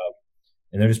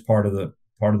 And they're just part of the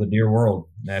deer world,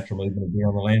 natural movement of deer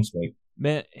on the landscape.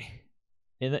 Man,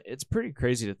 and it's pretty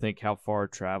crazy to think how far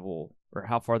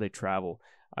they travel.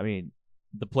 I mean,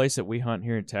 the place that we hunt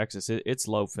here in Texas, it's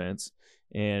low fence.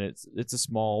 and it's a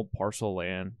small parcel of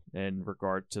land in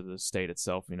regard to the state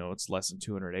itself. It's less than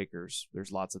 200 acres.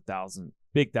 There's lots of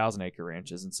big 1,000-acre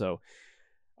ranches, and so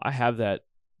I have that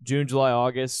June, July,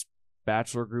 August.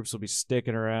 Bachelor groups will be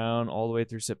sticking around all the way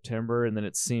through September, and then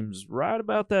it seems right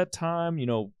about that time,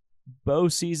 bow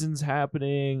season's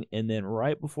happening, and then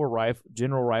right before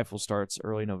general rifle starts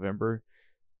early November,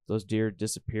 those deer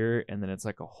disappear, and then it's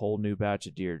like a whole new batch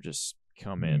of deer just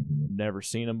come in. Never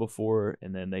seen them before,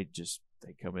 and then they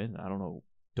come in. I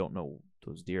don't know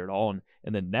those deer at all,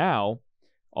 and then now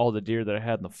all the deer that I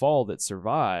had in the fall that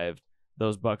survived,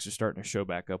 those bucks are starting to show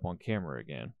back up on camera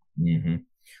again. Mm-hmm.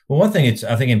 Well, one thing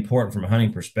I think important from a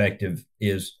hunting perspective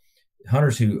is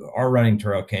hunters who are running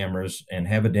trail cameras and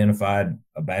have identified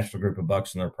a bachelor group of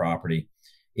bucks on their property.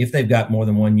 If they've got more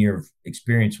than 1 year of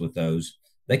experience with those,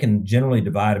 they can generally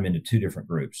divide them into two different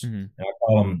groups. And I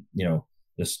call them,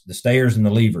 the stayers and the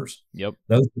leavers. Yep.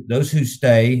 Those who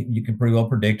stay, you can pretty well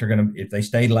predict are going to, if they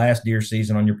stayed last deer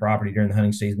season on your property during the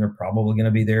hunting season, they're probably going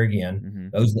to be there again.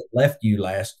 Those that left you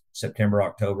last September,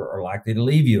 October are likely to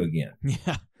leave you again.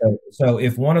 Yeah. So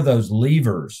if one of those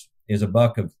leavers is a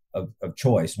buck of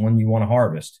choice, one you want to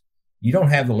harvest, you don't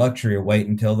have the luxury of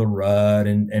waiting until the rut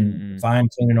and fine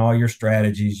tuning all your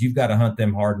strategies. You've got to hunt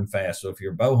them hard and fast. So if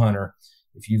you're a bow hunter,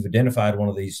 if you've identified one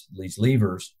of these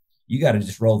leavers, you got to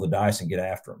just roll the dice and get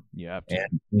after them. Yeah.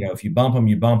 And, if you bump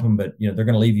them, but, they're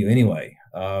going to leave you anyway,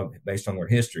 based on their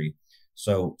history.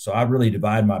 So I really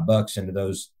divide my bucks into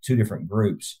those two different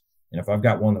groups. And if I've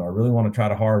got one that I really want to try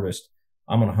to harvest,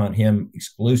 I'm going to hunt him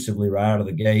exclusively right out of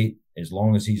the gate. As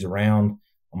long as he's around,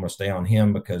 I'm going to stay on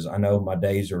him because I know my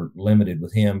days are limited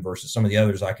with him versus some of the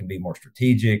others. I can be more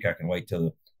strategic. I can wait till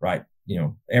the right,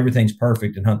 everything's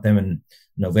perfect and hunt them in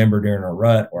November during a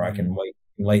rut, or I can wait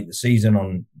late in the season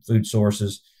on food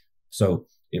sources. So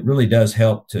it really does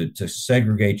help to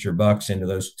segregate your bucks into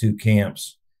those two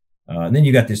camps. And then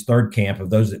you got this third camp of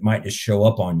those that might just show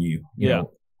up on you,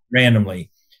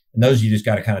 randomly. And those you just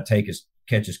got to kind of take as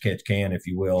catch can, if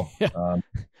you will.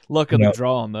 Luck of the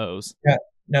draw on those. Yeah.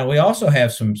 Now, we also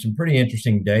have some pretty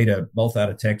interesting data, both out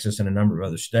of Texas and a number of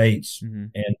other states.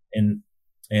 And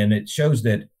it shows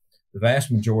that the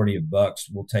vast majority of bucks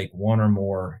will take one or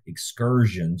more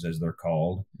excursions, as they're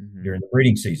called, during the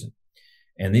breeding season.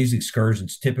 And these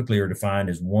excursions typically are defined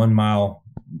as 1 mile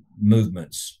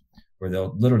movements, where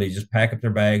they'll literally just pack up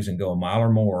their bags and go a mile or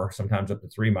more, sometimes up to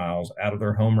 3 miles out of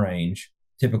their home range,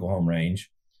 typical home range,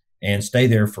 and stay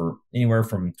there for anywhere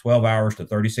from 12 hours to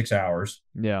 36 hours.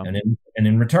 Yeah. And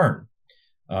then return.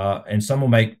 And some will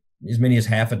make as many as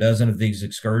half a dozen of these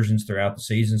excursions throughout the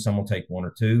season. Some will take one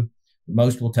or two.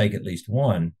 Most will take at least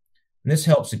one. And this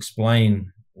helps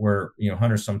explain where,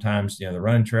 hunters sometimes, they're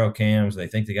running trail cams. They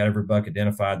think they got every buck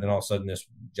identified. Then all of a sudden this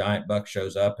giant buck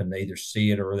shows up and they either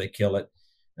see it or they kill it.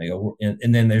 They go,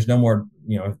 and then there's no more,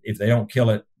 if they don't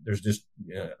kill it, there's just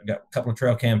got a couple of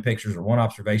trail cam pictures or one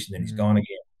observation, then he's gone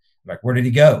again. Like, where did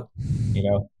he go?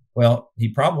 Well, he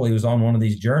probably was on one of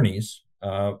these journeys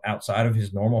outside of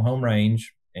his normal home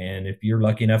range. And if you're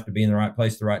lucky enough to be in the right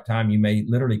place at the right time, you may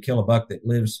literally kill a buck that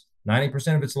lives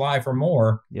 90% of its life or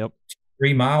more,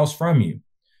 3 miles from you.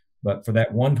 But for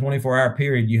that 24-hour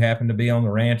period, you happen to be on the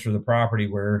ranch or the property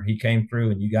where he came through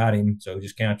and you got him. So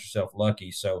just count yourself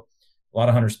lucky. So a lot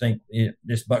of hunters think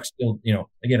this buck still,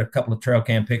 they get a couple of trail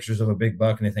cam pictures of a big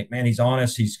buck and they think, man, he's on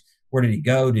us. Where did he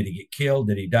go? Did he get killed?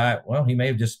 Did he die? Well, he may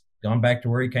have just gone back to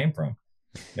where he came from.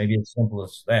 Maybe as simple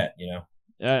as that,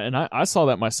 And I saw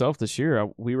that myself this year.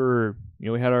 We were,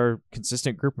 we had our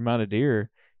consistent group amount of deer.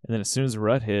 And then as soon as the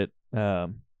rut hit,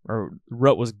 or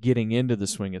rut was getting into the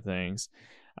swing of things,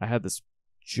 I had this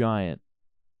giant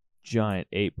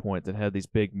 8-point that had these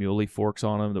big muley forks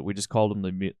on them that we just called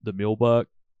them the mule buck.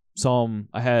 Saw him.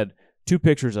 I had 2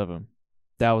 pictures of him.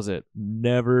 That was it.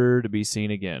 Never to be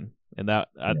seen again. And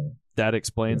that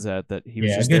explains that he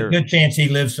was just there. Good chance he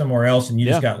lives somewhere else, and you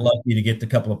just got lucky to get the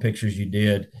couple of pictures you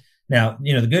did. Now,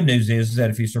 the good news is that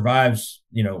if he survives,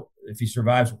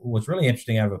 what's really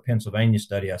interesting out of a Pennsylvania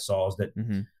study I saw is that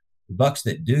the bucks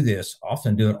that do this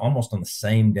often do it almost on the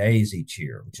same days each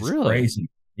year, which is crazy.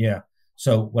 Yeah.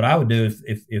 So what I would do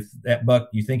if that buck,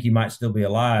 you think he might still be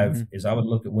alive, is I would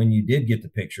look at when you did get the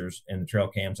pictures and the trail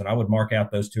cams, and I would mark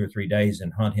out those 2 or 3 days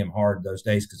and hunt him hard those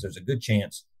days, because there's a good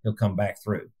chance he'll come back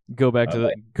through. Go back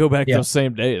to those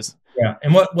same days. Yeah.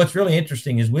 And what's really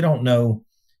interesting is we don't know,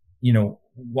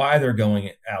 why they're going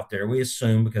out there. We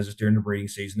assume because it's during the breeding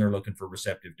season, they're looking for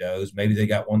receptive does. Maybe they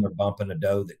got one, they're bumping a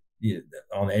doe that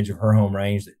on the edge of her home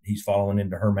range that he's following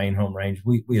into her main home range.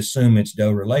 We assume it's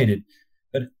doe related.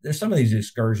 But there's some of these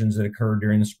excursions that occur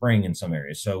during the spring in some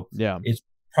areas. So it's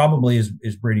probably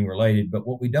is breeding related. But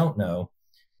what we don't know,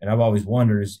 And I've always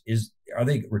wondered are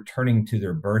they returning to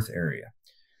their birth area?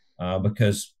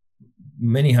 Because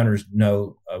many hunters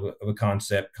know of a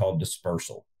concept called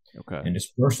dispersal. Okay. And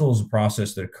dispersal is a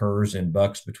process that occurs in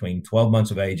bucks between 12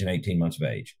 months of age and 18 months of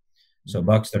age. So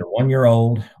bucks that are 1 year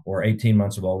old or 18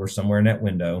 months of old or somewhere in that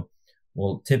window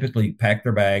will typically pack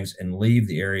their bags and leave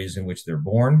the areas in which they're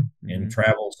born and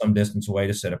travel some distance away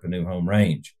to set up a new home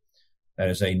range. That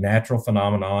is a natural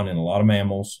phenomenon in a lot of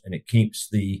mammals, and it keeps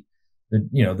the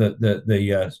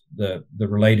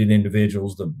related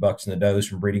individuals, the bucks and the does,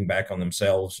 from breeding back on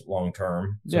themselves long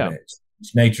term. So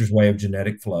it's nature's way of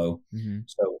genetic flow.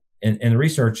 So, and the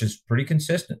research is pretty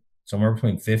consistent. Somewhere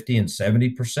between 50 and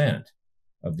 70%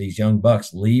 of these young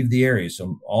bucks leave the area.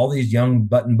 So all these young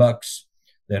button bucks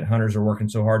that hunters are working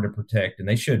so hard to protect, and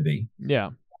they should be,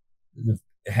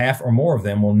 half or more of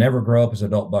them will never grow up as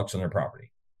adult bucks on their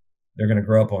property. They're going to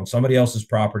grow up on somebody else's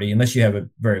property, unless you have a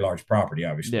very large property,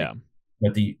 obviously. Yeah.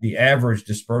 But the average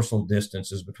dispersal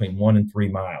distance is between 1 and 3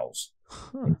 miles.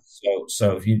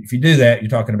 So if you do that, you're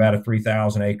talking about a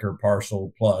 3,000 acre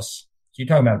parcel plus. So you're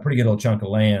talking about a pretty good little chunk of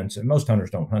land. So most hunters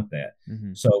don't hunt that.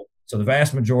 So the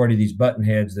vast majority of these button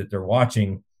heads that they're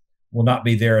watching will not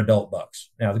be their adult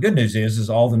bucks. Now, the good news is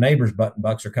all the neighbors' button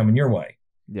bucks are coming your way.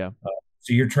 Yeah.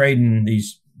 So you're trading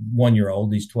these 1 year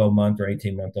old, these 12-month or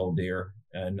 18-month-old deer,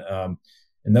 and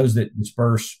those that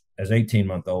disperse as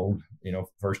 18-month-old,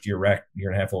 first year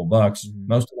and a half old bucks,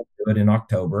 most of them do it in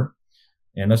October.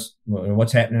 And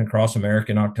what's happening across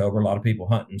America in October, a lot of people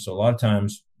hunting. So a lot of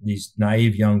times these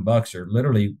naive young bucks are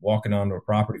literally walking onto a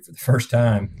property for the first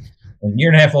time. And year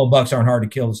and a half old bucks aren't hard to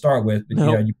kill to start with,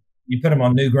 but you put them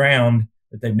on new ground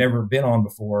that they've never been on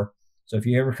before. So if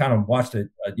you ever kind of watched a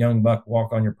young buck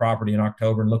walk on your property in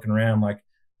October and looking around like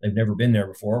they've never been there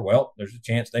before, well, there's a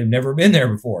chance they've never been there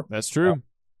before. That's true.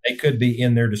 They could be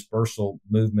in their dispersal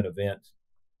movement event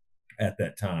at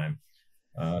that time.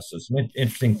 So some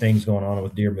interesting things going on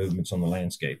with deer movements on the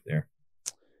landscape there.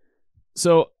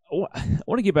 So I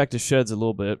want to get back to sheds a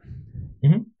little bit.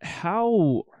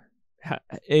 How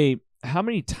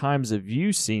many times have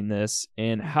you seen this,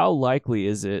 and how likely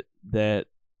is it that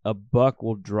a buck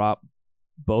will drop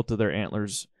both of their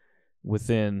antlers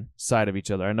within sight of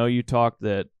each other? I know you talked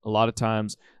that a lot of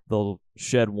times they'll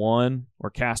shed one or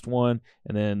cast one,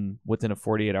 and then within a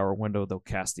 48-hour window they'll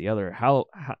cast the other. How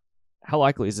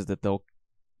likely is it that they'll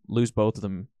lose both of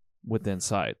them within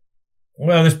sight?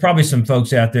 Well, there's probably some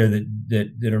folks out there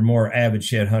that are more avid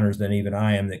shed hunters than even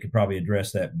I am that could probably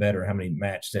address that better, how many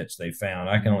match sets they found.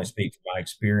 I can only speak from my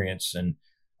experience, and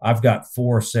I've got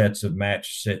 4 sets of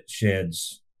match set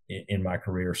sheds in my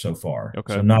career so far.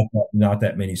 Okay. So not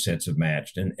that many sets have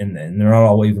matched, and they're not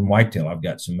all even whitetail. I've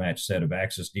got some match set of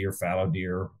axis deer, fallow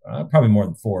deer, probably more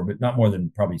than 4, but not more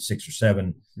than probably 6 or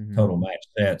 7 total match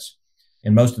sets.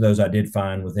 And most of those I did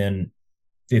find within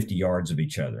 50 yards of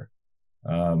each other.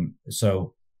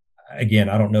 So again,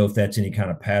 I don't know if that's any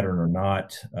kind of pattern or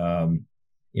not. And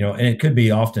it could be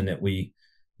often that we,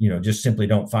 just simply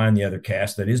don't find the other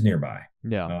cast that is nearby.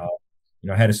 Yeah.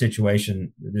 I had a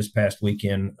situation this past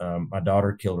weekend. My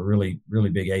daughter killed a really, really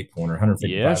big 8-pointer,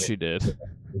 155. Yeah, she did.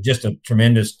 Just a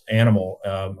tremendous animal,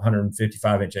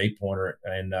 155-inch 8-pointer.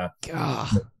 And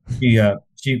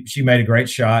she made a great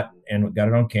shot and got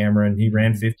it on camera, and he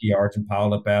ran 50 yards and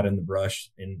piled up out in the brush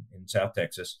in South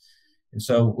Texas. And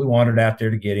so we wandered out there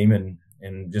to get him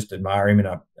and just admire him. And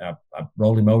I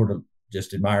rolled him over to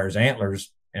just admire his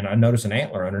antlers, and I noticed an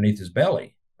antler underneath his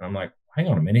belly. And I'm like, hang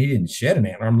on a minute, he didn't shed an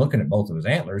antler. I'm looking at both of his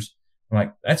antlers. I'm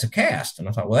like, that's a cast. And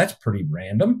I thought, well, that's pretty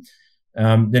random.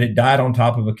 Then it died on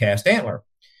top of a cast antler.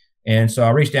 And so I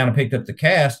reached down and picked up the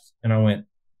cast, and I went,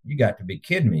 you got to be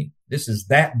kidding me. This is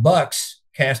that buck's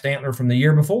cast antler from the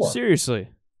year before. Seriously.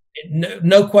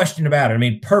 No question about it. I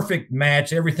mean, perfect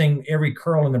match, everything, every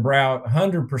curl in the brow,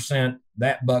 100%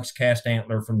 that buck's cast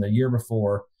antler from the year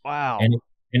before. Wow. And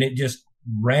it just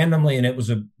randomly, and it was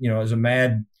a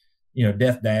mad,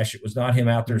 death dash. It was not him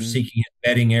out there seeking his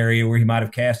bedding area where he might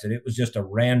have cast it. It was just a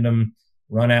random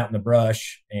run out in the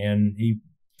brush, and he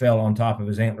fell on top of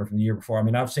his antler from the year before. I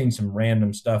mean, I've seen some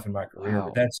random stuff in my career,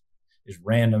 but that's as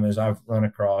random as I've run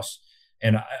across.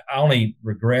 And I only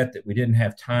regret that we didn't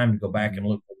have time to go back and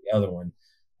look for the other one.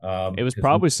 It was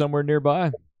probably somewhere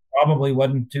nearby. Probably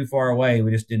wasn't too far away.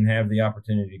 We just didn't have the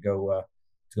opportunity to go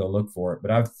look for it.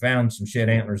 But I've found some shed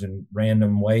antlers in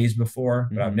random ways before,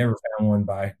 but I've never found one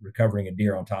by recovering a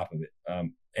deer on top of it,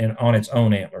 and on its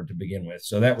own antler to begin with.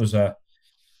 So that was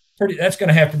that's going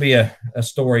to have to be a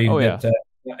story.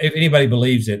 If anybody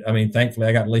believes it, I mean, thankfully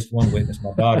I got at least one witness,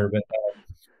 my daughter,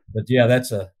 but yeah,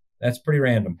 that's pretty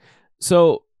random.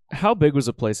 So how big was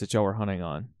the place that y'all were hunting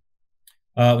on?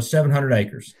 It was 700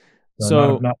 acres.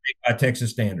 So not by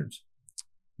Texas standards.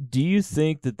 Do you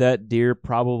think that deer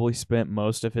probably spent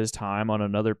most of his time on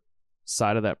another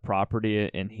side of that property,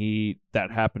 and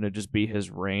that happened to just be his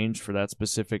range for that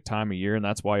specific time of year, and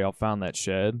that's why y'all found that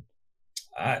shed?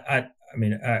 I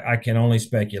mean, I can only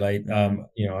speculate. I'm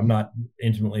not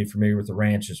intimately familiar with the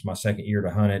ranch. It's my second year to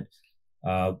hunt it.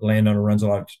 The landowner runs a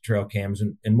lot of trail cams,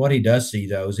 and what he does see,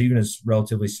 though, is even as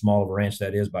relatively small of a ranch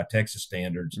that is by Texas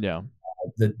standards,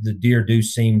 the deer do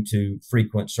seem to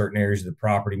frequent certain areas of the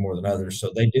property more than others.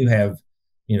 So they do have,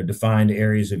 defined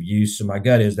areas of use. So my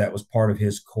gut is that was part of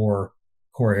his core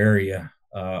area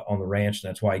on the ranch. And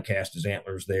that's why he cast his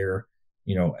antlers there,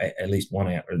 at least one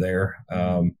antler there.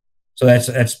 So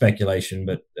that's speculation,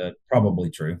 but probably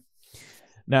true.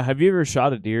 Now, have you ever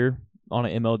shot a deer on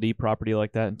an MLD property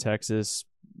like that in Texas,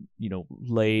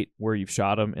 late, where you've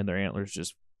shot them and their antlers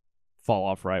just fall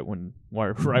off when they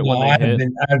hit?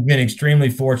 I've been extremely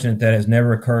fortunate that has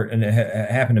never occurred, and it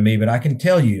happened to me. But I can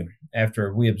tell you,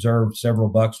 after we observed several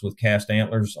bucks with cast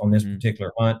antlers on this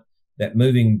particular hunt, that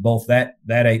moving both that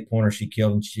 8-pointer she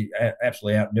killed, and she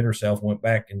absolutely outdid herself, went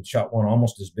back and shot one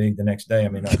almost as big the next day.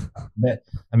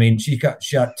 I mean, she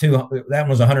shot two. That one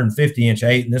was 150-inch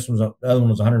 8, and the other one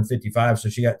was 155. So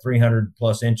she got 300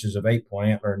 plus inches of 8-point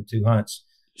antler in 2 hunts.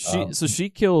 So she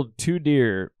killed 2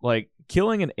 deer. Like,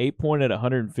 killing an 8-point at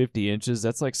 150 inches,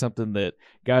 that's like something that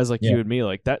guys like you and me,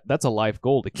 like that's a life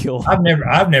goal to kill.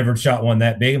 I've never shot one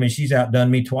that big. I mean, she's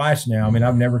outdone me twice now. I mean,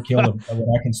 I've never killed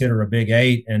what I consider a big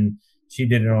 8, and she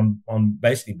did it on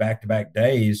basically back-to-back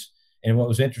days. And what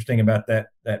was interesting about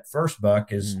that first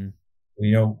buck is,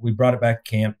 we brought it back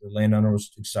to camp. The landowner was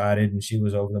excited, and she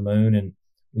was over the moon. And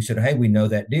we said, hey, we know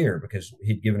that deer, because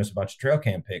he'd given us a bunch of trail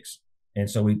cam pics. And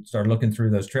so we started looking through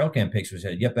those trail cam pics. We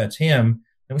said, yep, that's him.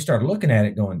 And we started looking at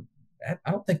it going,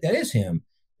 I don't think that is him.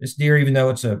 This deer, even though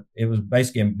it was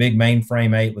basically a big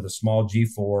mainframe 8 with a small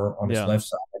G4 on its left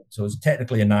side. So it's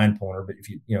technically a 9-pointer, but if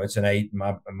it's an 8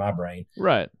 in my brain.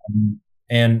 Right.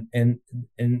 And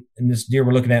this deer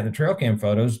we're looking at in the trail cam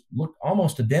photos looked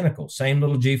almost identical. Same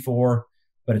little G4,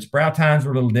 but its brow tines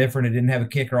were a little different. It didn't have a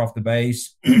kicker off the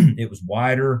base. It was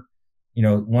wider.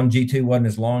 One G2 wasn't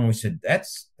as long. We said,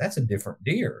 that's a different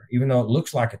deer. Even though it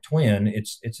looks like a twin,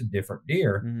 it's a different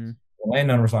deer. The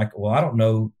landowner was like, well, I don't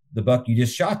know the buck you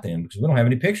just shot then, because we don't have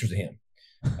any pictures of him.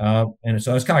 And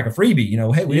so it's kind of like a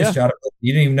freebie, hey, we just shot it.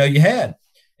 You didn't even know you had.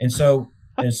 And so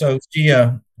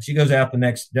she goes out the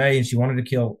next day, and she wanted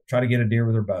to try to get a deer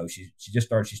with her bow.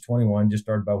 She's 21, just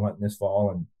started bow hunting this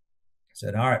fall, and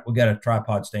said, all right, we got a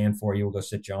tripod stand for you. We'll go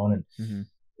sit you on. And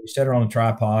we set her on the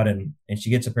tripod, and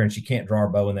she gets up there and she can't draw her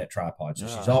bow in that tripod. So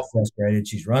she's all frustrated.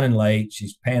 She's running late.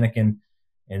 She's panicking.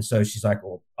 And so she's like,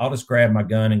 well, I'll just grab my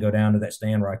gun and go down to that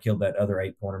stand where I killed that other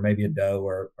 8-pointer. Maybe a doe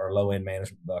or low-end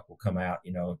management buck will come out.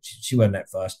 She wasn't that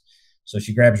fussed. So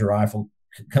she grabs her rifle,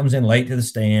 comes in late to the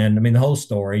stand. I mean, the whole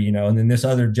story, and then this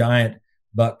other giant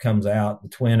buck comes out, the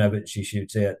twin of it, she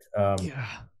shoots it.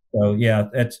 So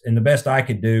that's, and the best I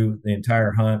could do the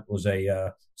entire hunt was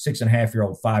a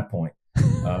 6.5-year-old 5-point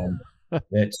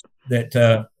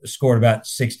that scored about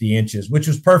 60 inches, which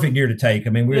was perfect deer to take.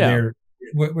 I mean,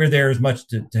 we're there as much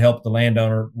to help the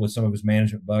landowner with some of his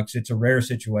management bucks. It's a rare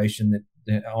situation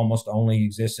that almost only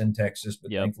exists in Texas,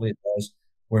 but thankfully it does,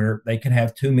 where they can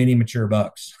have too many mature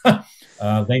bucks.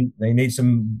 They need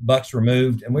some bucks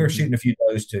removed, and we were shooting a few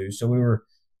does too. So we were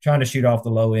trying to shoot off the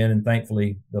low end, and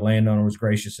thankfully the landowner was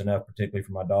gracious enough, particularly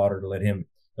for my daughter, to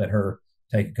let her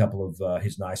take a couple of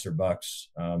his nicer bucks,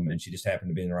 and she just happened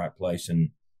to be in the right place and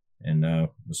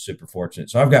was super fortunate.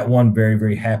 So I've got one very,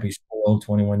 very happy, spoiled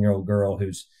 21-year-old girl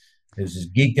who's as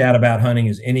geeked out about hunting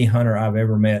as any hunter I've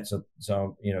ever met.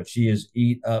 So she is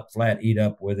eat up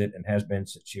with it, and has been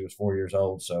since she was 4 years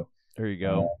old. So there you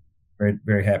go. Very,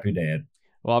 very happy dad.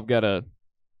 Well, I've got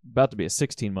about to be a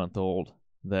 16-month-old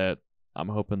that I'm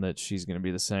hoping that she's going to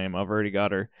be the same. I've already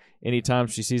got her. Anytime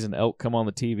she sees an elk come on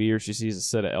the TV or she sees a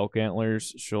set of elk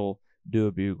antlers, she'll do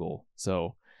a bugle.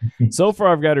 So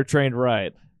far I've got her trained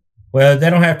right. Well, they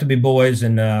don't have to be boys.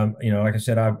 And, like I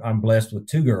said, I'm blessed with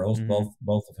 2 girls,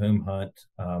 both of whom hunt.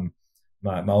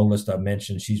 My oldest, I've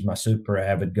mentioned, she's my super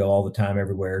avid, go all the time,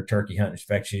 everywhere, turkey hunting. In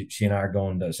fact, she and I are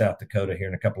going to South Dakota here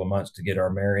in a couple of months to get our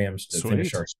Merriams to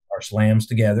finish our slams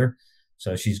together.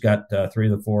 So she's got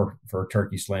 3 of the 4 for a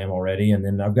turkey slam already. And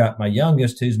then I've got my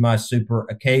youngest, who's my super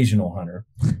occasional hunter,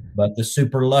 but the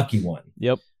super lucky one.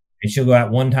 Yep. And she'll go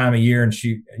out one time a year and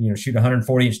shoot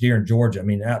 140-inch deer in Georgia. I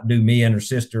mean, outdo me and her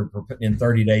sister for putting in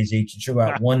 30 days each. And she'll go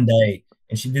out one day,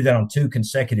 and she did that on 2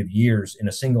 consecutive years in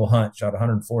a single hunt, shot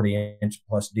 140-inch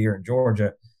plus deer in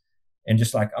Georgia. And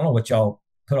just like, I don't know what y'all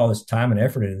put all this time and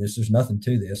effort into this. There's nothing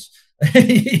to this.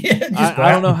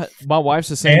 I don't know. My wife's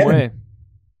the same way.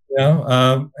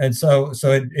 And so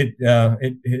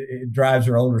it drives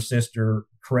her older sister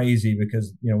crazy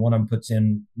because, one of them puts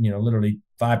in, literally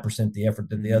 5% the effort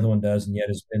that the other one does, and yet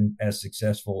has been as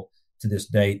successful to this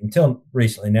date until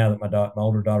recently. Now that my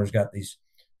older daughter's got these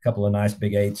couple of nice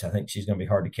big 8s, I think she's going to be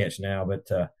hard to catch now. But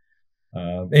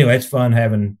anyway, it's fun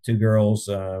having 2 girls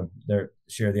there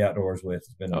share the outdoors with.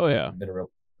 It's been been a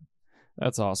real.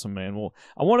 That's awesome, man. Well,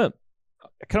 I kind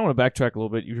of want to backtrack a little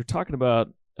bit. You were talking about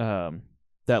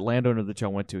that landowner that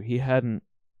y'all went to. He hadn't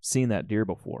seen that deer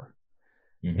before,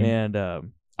 and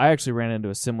I actually ran into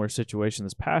a similar situation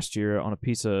this past year on a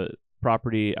piece of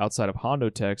property outside of Hondo,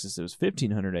 Texas. It was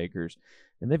 1,500 acres,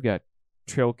 and they've got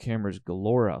trail cameras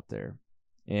galore out there.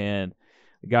 And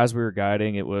the guys we were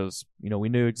guiding, it was, we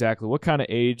knew exactly what kind of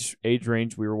age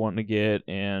range we were wanting to get,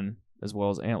 and as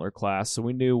well as antler class, so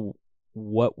we knew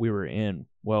what we were in.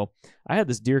 Well, I had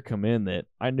this deer come in that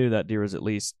I knew that deer was at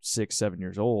least 6-7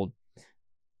 years old,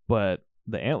 but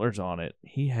the antlers on it,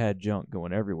 he had junk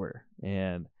going everywhere,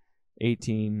 and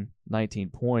 18, 19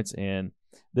 points. And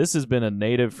this has been a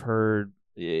native herd.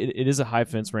 It is a high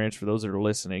fence ranch for those that are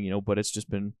listening, but it's just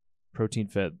been protein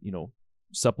fed,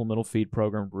 supplemental feed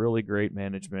program, really great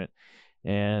management.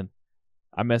 And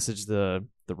I messaged the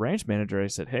ranch manager. I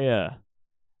said, hey, I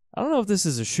don't know if this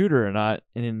is a shooter or not,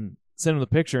 and sent him the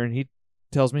picture, and he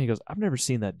tells me, he goes, I've never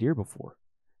seen that deer before.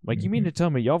 I'm like, you mean to tell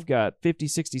me y'all have got 50,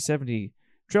 60, 70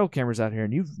 trail cameras out here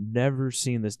and you've never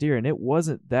seen this deer? And it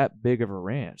wasn't that big of a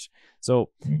ranch. So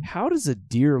how does a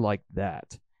deer like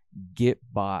that get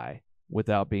by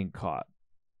without being caught?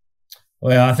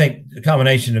 Well, I think the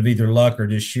combination of either luck or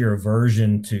just sheer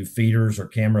aversion to feeders or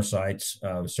camera sites.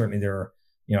 Certainly there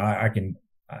are,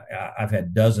 I've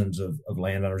had dozens of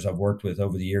landowners I've worked with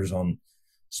over the years on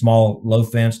small, low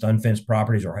fenced, unfenced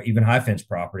properties, or even high fenced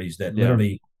properties that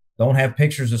literally don't have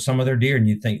pictures of some of their deer. And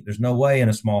you think there's no way in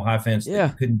a small high fence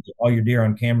that you couldn't get all your deer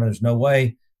on camera. There's no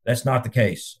way. That's not the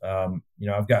case.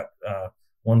 I've got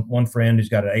one friend who's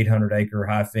got an 800 acre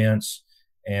high fence,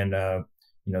 and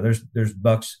there's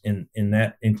bucks in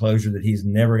that enclosure that he's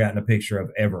never gotten a picture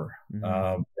of ever.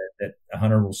 That a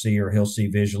hunter will see, or he'll see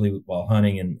visually while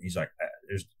hunting, and he's like,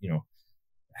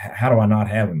 how do I not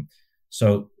have him?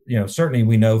 So certainly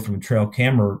we know from trail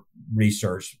camera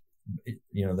research,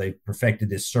 they perfected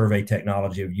this survey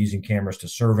technology of using cameras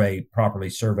to properly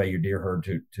survey your deer herd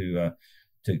to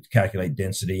calculate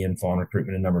density and fawn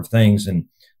recruitment, and a number of things. And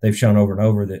they've shown over and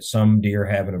over that some deer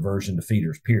have an aversion to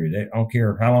feeders, period. They don't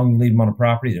care how long you leave them on a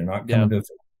property. They're not coming to a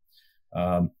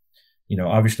feed.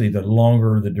 Obviously the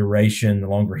longer the duration, the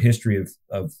longer history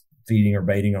of feeding or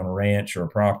baiting on a ranch or a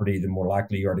property, the more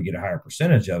likely you are to get a higher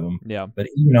percentage of them. Yeah. But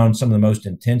even on some of the most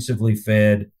intensively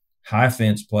fed high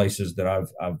fence places that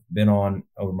I've been on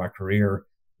over my career,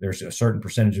 there's a certain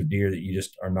percentage of deer that you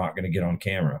just are not going to get on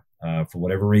camera for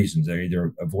whatever reasons. They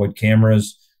either avoid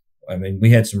cameras. I mean,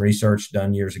 we had some research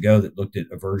done years ago that looked at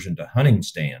aversion to hunting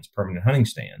stands, permanent hunting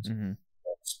stands.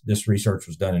 This research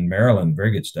was done in Maryland,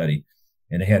 very good study,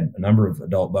 and they had a number of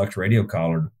adult bucks radio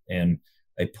collared, and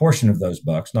a portion of those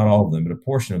bucks, not all of them, but a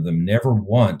portion of them never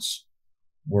once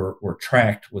were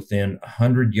tracked within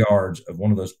 100 yards of one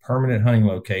of those permanent hunting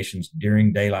locations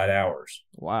during daylight hours.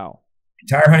 Wow.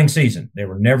 Entire hunting season, they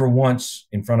were never once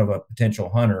in front of a potential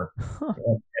hunter at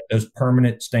those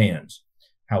permanent stands.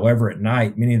 However, at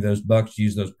night, many of those bucks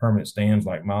use those permanent stands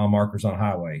like mile markers on a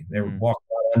highway. They would walk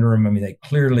right under them. I mean, they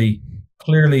clearly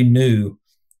knew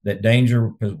that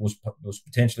danger was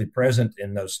potentially present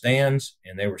in those stands,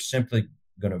 and they were simply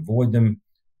going to avoid them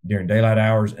during daylight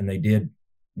hours, and they did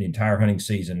the entire hunting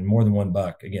season. And more than one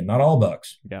buck. Again, not all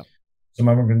bucks. Yeah. Some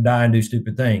of them are going to die and do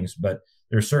stupid things, but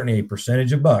there's certainly a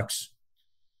percentage of bucks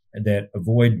that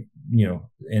avoid,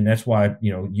 and that's why,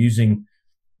 using,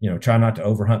 try not to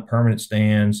overhunt permanent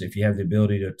stands. If you have the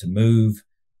ability to move,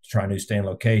 to try new stand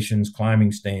locations,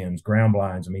 climbing stands, ground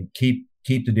blinds. I mean, keep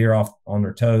the deer off on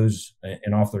their toes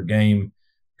and off their game,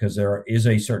 because there is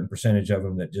a certain percentage of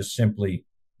them that just simply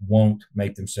won't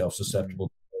make themselves susceptible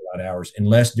to daylight hours,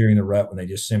 unless during the rut when they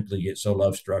just simply get so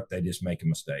love struck they just make a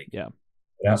mistake. Yeah.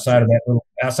 But outside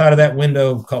of that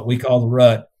window we call the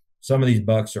rut, some of these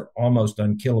bucks are almost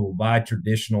unkillable by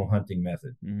traditional hunting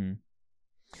method. Man,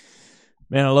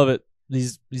 I love it.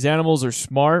 These animals are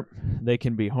smart. They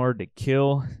can be hard to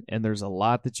kill, and there's a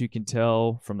lot that you can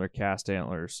tell from their cast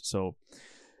antlers. So,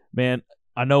 man,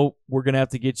 I know we're going to have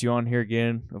to get you on here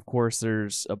again. Of course,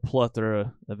 there's a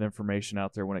plethora of information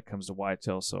out there when it comes to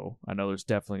whitetail, so I know there's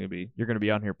definitely you're going to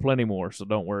be on here plenty more, so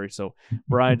don't worry. So,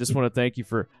 Brian, just want to thank you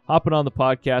for hopping on the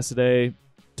podcast today,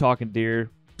 talking deer,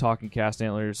 talking cast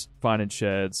antlers, finding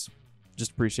sheds.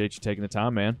 Just appreciate you taking the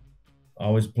time, man.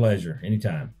 Always a pleasure.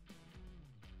 Anytime.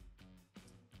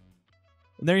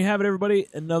 And there you have it, everybody.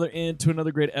 Another end to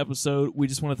another great episode. We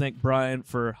just want to thank Brian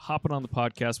for hopping on the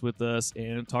podcast with us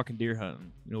and talking deer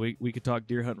hunting. You know, we could talk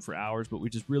deer hunting for hours, but we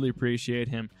just really appreciate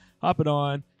him hopping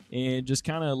on and just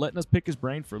kind of letting us pick his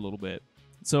brain for a little bit.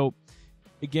 So,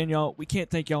 again, y'all, we can't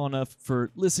thank y'all enough for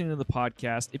listening to the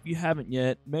podcast. If you haven't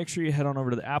yet, make sure you head on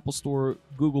over to the Apple Store,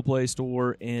 Google Play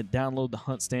Store, and download the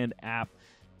HuntStand app.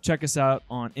 Check us out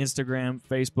on Instagram,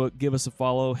 Facebook. Give us a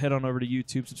follow. Head on over to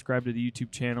YouTube. Subscribe to the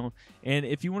YouTube channel. And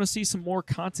if you want to see some more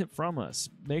content from us,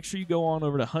 make sure you go on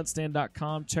over to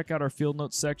HuntStand.com. Check out our field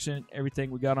notes section, everything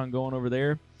we got on going over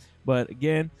there. But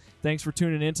again, thanks for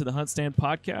tuning in to the HuntStand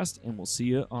podcast, and we'll see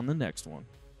you on the next one.